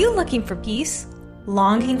not-for-profit. Are you looking for peace?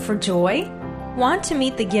 Longing for joy? Want to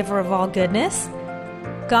meet the giver of all goodness?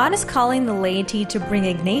 God is calling the laity to bring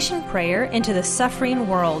Ignatian prayer into the suffering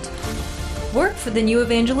world. Work for the new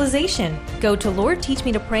evangelization. Go to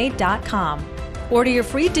LordTeachMeToPray.com. Order your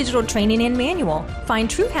free digital training and manual. Find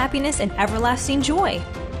true happiness and everlasting joy.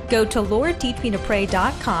 Go to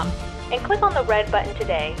LordTeachMeToPray.com and click on the red button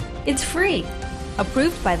today. It's free.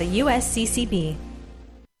 Approved by the USCCB.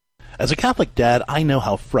 As a Catholic dad, I know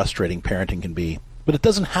how frustrating parenting can be, but it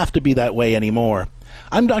doesn't have to be that way anymore.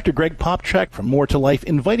 I'm Dr. Greg Popcaks from More to Life,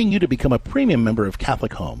 inviting you to become a premium member of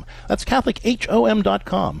Catholic Home. That's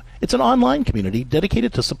CatholicHOM.com. It's an online community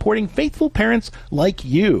dedicated to supporting faithful parents like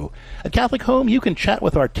you. At Catholic Home, you can chat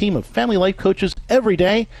with our team of family life coaches every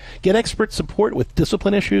day, get expert support with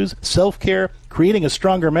discipline issues, self-care, creating a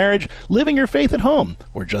stronger marriage, living your faith at home,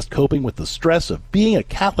 or just coping with the stress of being a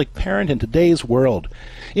Catholic parent in today's world.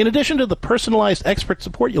 In addition to the personalized expert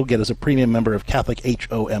support you'll get as a premium member of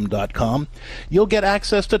CatholicHOM.com, you'll get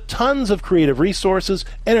access to tons of creative resources,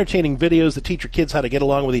 entertaining videos that teach your kids how to get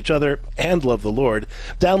along with each other and love the Lord,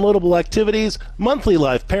 downloadable activities, monthly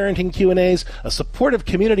live parenting Q&As, a supportive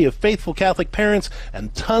community of faithful Catholic parents,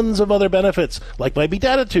 and tons of other benefits, like my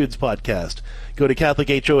Beatitudes podcast. Go to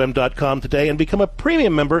CatholicHOM.com today and become a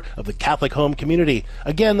premium member of the Catholic Home community.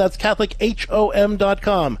 Again, that's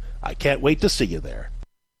CatholicHOM.com. I can't wait to see you there.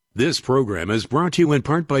 This program is brought to you in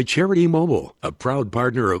part by Charity Mobile, a proud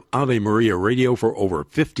partner of Ave Maria Radio for over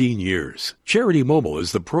 15 years. Charity Mobile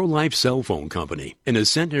is the pro-life cell phone company and has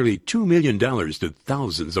sent nearly $2 million to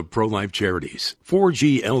thousands of pro-life charities.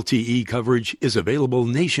 4G LTE coverage is available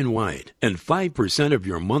nationwide, and 5% of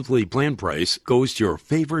your monthly plan price goes to your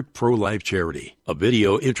favorite pro-life charity. A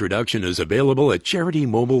video introduction is available at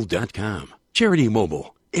CharityMobile.com. Charity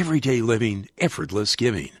Mobile, everyday living, effortless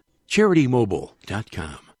giving.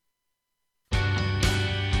 CharityMobile.com.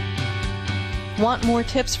 Want more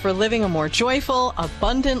tips for living a more joyful,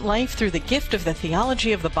 abundant life through the gift of the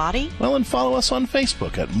theology of the body? Well, and follow us on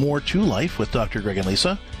Facebook at More to Life with Dr. Greg and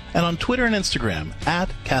Lisa, and on Twitter and Instagram at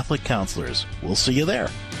Catholic Counselors. We'll see you there.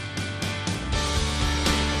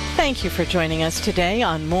 Thank you for joining us today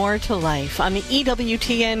on More to Life on the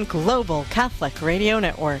EWTN Global Catholic Radio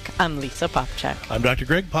Network. I'm Lisa Popcak. I'm Dr.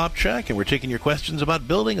 Greg Popcak, and we're taking your questions about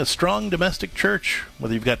building a strong domestic church.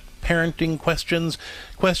 Whether you've got parenting questions,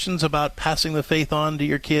 questions about passing the faith on to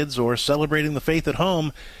your kids, or celebrating the faith at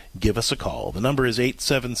home, give us a call. The number is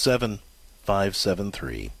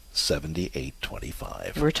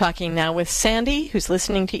 877-573-7825. We're talking now with Sandy, who's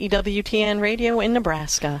listening to EWTN Radio in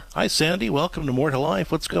Nebraska. Hi, Sandy. Welcome to More to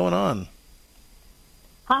Life. What's going on?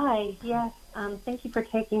 Hi. Yes. Thank you for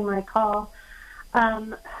taking my call.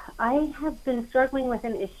 I have been struggling with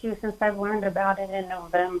an issue since I've learned about it in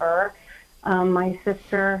November. My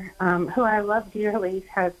sister, who I love dearly,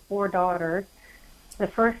 has 4 daughters. The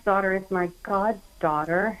first daughter is my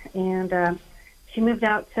goddaughter, and she moved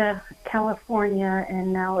out to California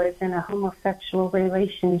and now is in a homosexual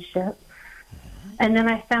relationship. And then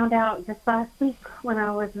I found out just last week when I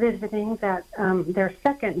was visiting that their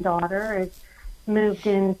second daughter is moved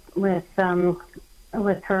in with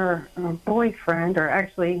her boyfriend, or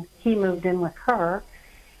actually he moved in with her.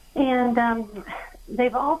 And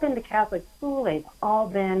they've all been to Catholic school. They've all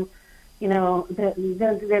been,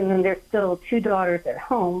 then there's still 2 daughters at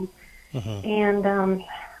home. Mm-hmm. And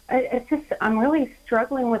it's just, I'm really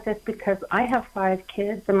struggling with this because I have 5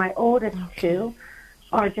 kids, and my oldest 2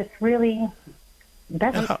 are just really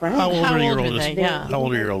best friends. How old are your oldest? Yeah. How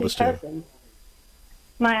old are your oldest 2?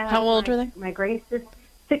 How old are they? My Grace is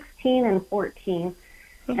 16 and 14.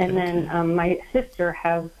 Okay, and then my sister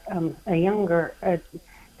has a younger,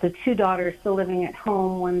 the 2 daughters still living at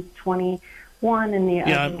home. One's 21 and the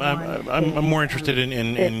other one. I'm more interested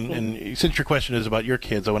in since your question is about your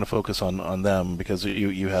kids, I want to focus on them because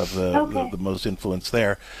you have the most influence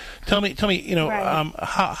there. Tell me, right.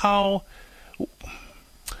 How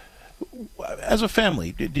as a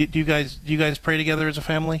family, do you guys pray together as a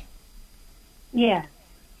family? Yeah.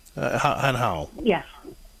 How? Yes.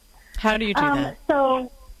 How do you do that?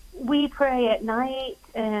 So we pray at night,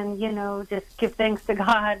 and just give thanks to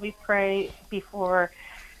God. We pray before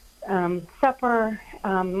supper.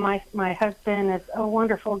 My husband is a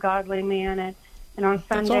wonderful, godly man, and on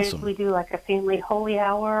Sundays we do like a family holy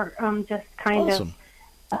hour. Just kind of.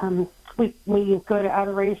 We go to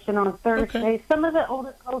adoration on Thursday. Okay. Some of the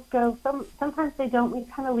oldest girls go. Sometimes they don't. We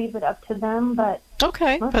kind of leave it up to them, but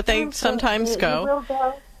they sometimes go. They will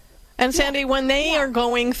go. And Sandy, when they are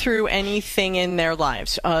going through anything in their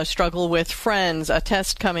lives, a struggle with friends, a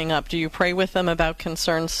test coming up, do you pray with them about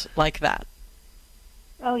concerns like that?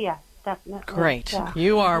 Oh, yeah, definitely. Great. Yeah.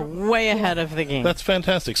 You are way ahead of the game. That's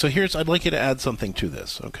fantastic. So I'd like you to add something to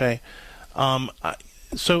this, okay?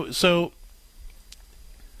 So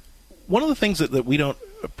one of the things that we don't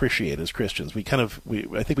appreciate as Christians,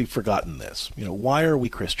 I think we've forgotten this. Why are we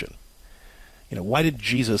Christian? Why did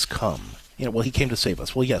Jesus come? Well, he came to save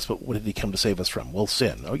us. Well, yes, but what did he come to save us from? Well,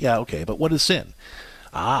 sin. Oh, yeah, okay, but what is sin?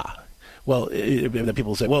 Well,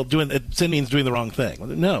 people say, well, sin means doing the wrong thing. Well,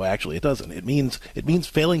 no, actually, it doesn't. It means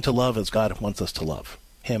failing to love as God wants us to love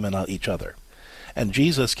him and each other. And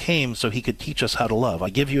Jesus came so he could teach us how to love. I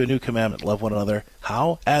give you a new commandment, love one another.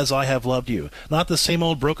 How? As I have loved you. Not the same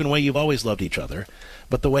old broken way you've always loved each other,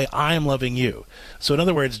 but the way I am loving you. So in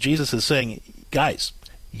other words, Jesus is saying, guys,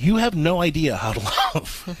 you have no idea how to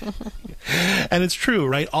love. And it's true,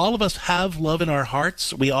 right? All of us have love in our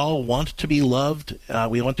hearts. We all want to be loved.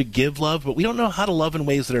 We want to give love, but we don't know how to love in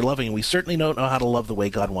ways that are loving, and we certainly don't know how to love the way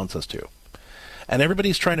God wants us to. And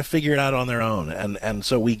everybody's trying to figure it out on their own, and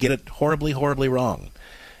so we get it horribly, horribly wrong.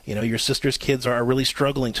 You know, your sister's kids are really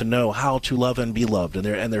struggling to know how to love and be loved,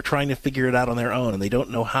 and they're trying to figure it out on their own, and they don't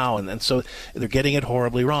know how, and so they're getting it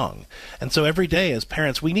horribly wrong. And so every day as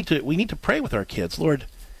parents, we need to pray with our kids, Lord,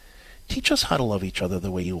 teach us how to love each other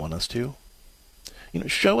the way you want us to. You know,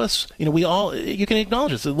 show us, you can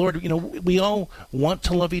acknowledge this. Lord, we all want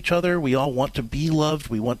to love each other. We all want to be loved.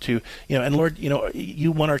 We want to, and Lord,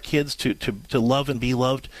 you want our kids to love and be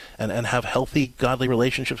loved and have healthy, godly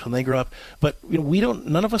relationships when they grow up. But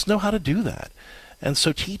none of us know how to do that. And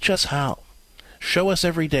so teach us how. Show us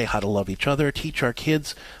every day how to love each other. Teach our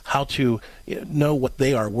kids how to know what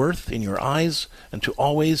they are worth in your eyes, and to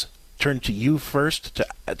always turn to you first,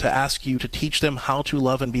 to ask you to teach them how to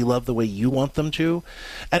love and be loved the way you want them to,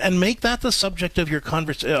 and make that the subject of your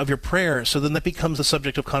of your prayer, so then that becomes the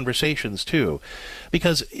subject of conversations too,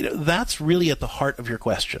 because that's really at the heart of your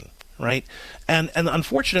question, right? And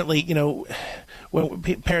unfortunately, when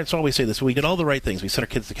parents always say this, we did all the right things. We sent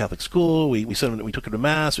our kids to Catholic school. We took them to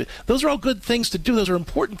Mass. Those are all good things to do. Those are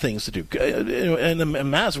important things to do. And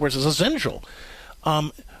Mass, of course, is essential.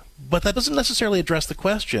 But that doesn't necessarily address the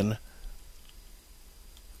question,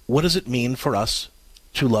 what does it mean for us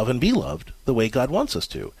to love and be loved the way God wants us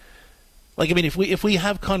to? If we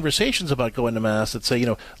have conversations about going to Mass that say,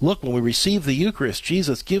 look, when we receive the Eucharist,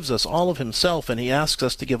 Jesus gives us all of himself, and he asks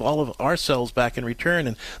us to give all of ourselves back in return,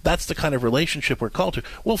 and that's the kind of relationship we're called to.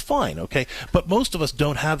 Well, fine, okay. But most of us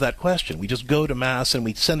don't have that question. We just go to Mass and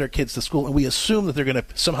we send our kids to school, and we assume that they're going to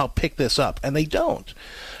somehow pick this up, and they don't.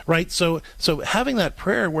 Right? So having that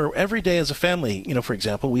prayer where every day as a family, for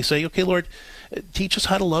example, we say, okay, Lord, teach us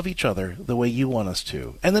how to love each other the way you want us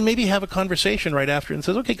to. And then maybe have a conversation right after and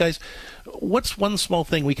says, okay, guys, what's one small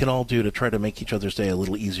thing we can all do to try to make each other's day a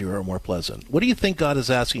little easier or more pleasant? What do you think God is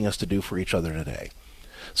asking us to do for each other today?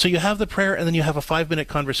 So you have the prayer, and then you have a 5-minute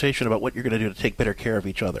conversation about what you're going to do to take better care of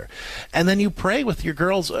each other. And then you pray with your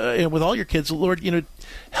girls, with all your kids, Lord,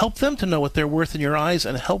 help them to know what they're worth in your eyes,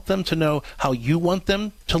 and help them to know how you want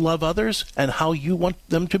them to love others and how you want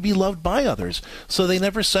them to be loved by others, so they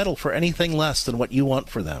never settle for anything less than what you want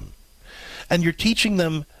for them. And you're teaching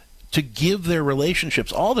them to give their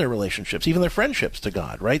relationships, all their relationships, even their friendships, to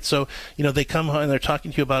God, right? So, they come home and they're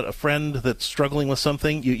talking to you about a friend that's struggling with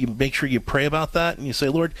something. You make sure you pray about that, and you say,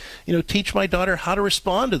 Lord, teach my daughter how to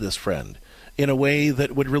respond to this friend in a way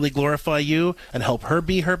that would really glorify you and help her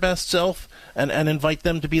be her best self, and invite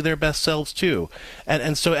them to be their best selves too.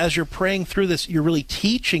 And so as you're praying through this, you're really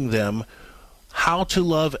teaching them how to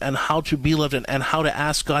love and how to be loved, and how to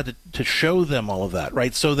ask God to show them all of that,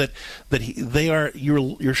 right? So that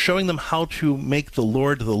you're showing them how to make the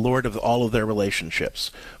Lord of all of their relationships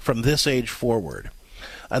from this age forward.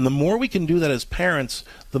 And the more we can do that as parents,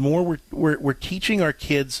 the more we're teaching our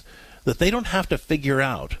kids that they don't have to figure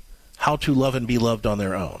out how to love and be loved on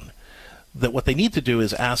their own. That what they need to do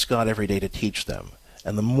is ask God every day to teach them.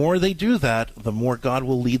 And the more they do that, the more God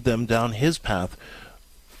will lead them down his path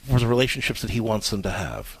for the relationships that he wants them to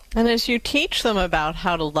have. And as you teach them about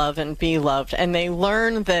how to love and be loved, and they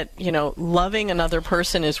learn that, loving another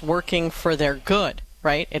person is working for their good,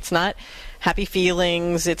 right? It's not happy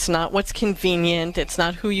feelings, it's not what's convenient, it's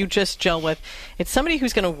not who you just gel with. It's somebody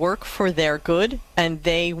who's going to work for their good, and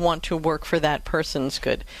they want to work for that person's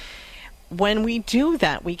good. When we do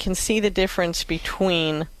that, we can see the difference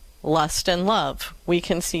between lust and love. We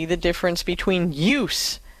can see the difference between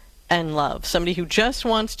use and love. Somebody who just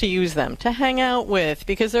wants to use them to hang out with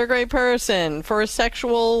because they're a great person, for a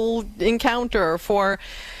sexual encounter, for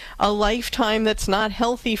a lifetime that's not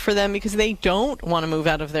healthy for them because they don't want to move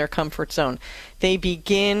out of their comfort zone. They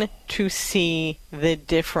begin to see the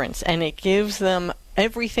difference, and it gives them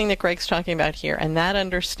everything that Greg's talking about here, and that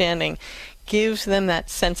understanding gives them that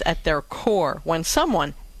sense at their core when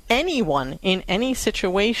anyone in any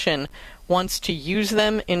situation wants to use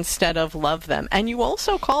them instead of love them. And you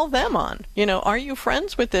also call them on. Are you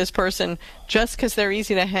friends with this person just because they're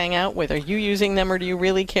easy to hang out with? Are you using them, or do you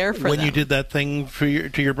really care for them? When you did that thing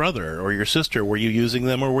to your brother or your sister, were you using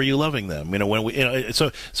them or were you loving them?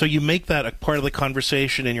 So you make that a part of the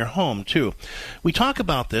conversation in your home too. We talk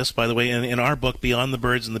about this, by the way, in our book, Beyond the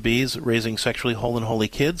Birds and the Bees, Raising Sexually Whole and Holy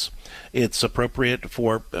Kids. It's appropriate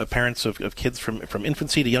for parents of kids from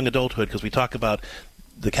infancy to young adulthood, because we talk about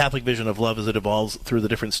the Catholic vision of love as it evolves through the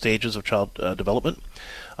different stages of child development.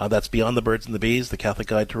 That's Beyond the Birds and the Bees, The Catholic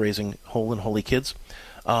Guide to Raising Whole and Holy Kids.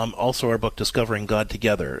 Also, our book, Discovering God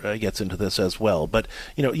Together, gets into this as well. But,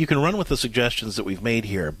 you can run with the suggestions that we've made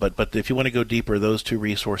here, but if you want to go deeper, those two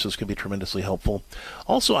resources can be tremendously helpful.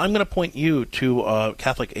 Also, I'm going to point you to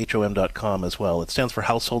CatholicHOM.com as well. It stands for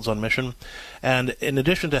Households on Mission. And in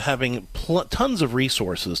addition to having tons of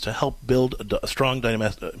resources to help build strong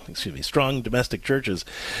domestic churches,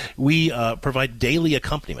 we provide daily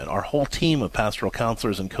accompaniment. Our whole team of pastoral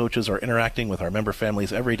counselors and coaches are interacting with our member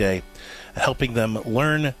families every day, helping them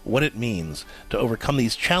learn what it means to overcome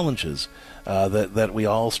these challenges that we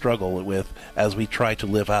all struggle with as we try to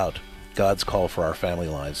live out God's call for our family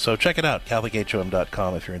lives. So check it out,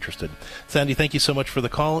 CatholicHOM.com, if you're interested. Sandy, thank you so much for the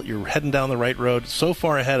call. You're heading down the right road, so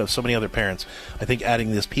far ahead of so many other parents. I think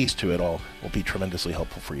adding this piece to it all will be tremendously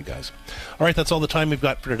helpful for you guys. All right, that's all the time we've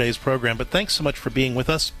got for today's program, but thanks so much for being with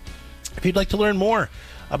us. If you'd like to learn more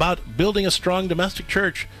about building a strong domestic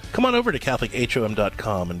church, come on over to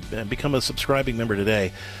CatholicHOM.com and become a subscribing member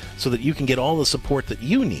today so that you can get all the support that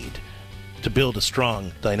you need to build a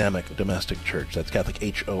strong, dynamic domestic church. That's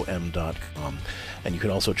CatholicHOM.com. And you can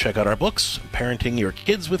also check out our books, Parenting Your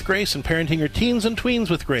Kids with Grace and Parenting Your Teens and Tweens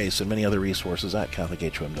with Grace, and many other resources at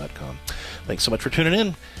CatholicHOM.com. Thanks so much for tuning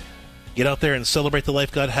in. Get out there and celebrate the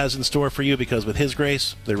life God has in store for you, because with His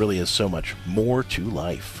grace, there really is so much more to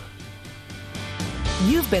life.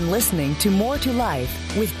 You've been listening to More to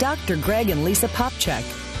Life with Dr. Greg and Lisa Popcak.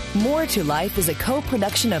 More to Life is a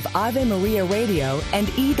co-production of Ave Maria Radio and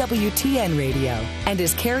EWTN Radio and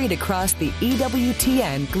is carried across the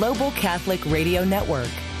EWTN Global Catholic Radio Network.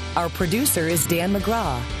 Our producer is Dan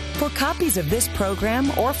McGraw. For copies of this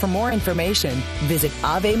program or for more information, visit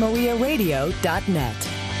AveMariaRadio.net.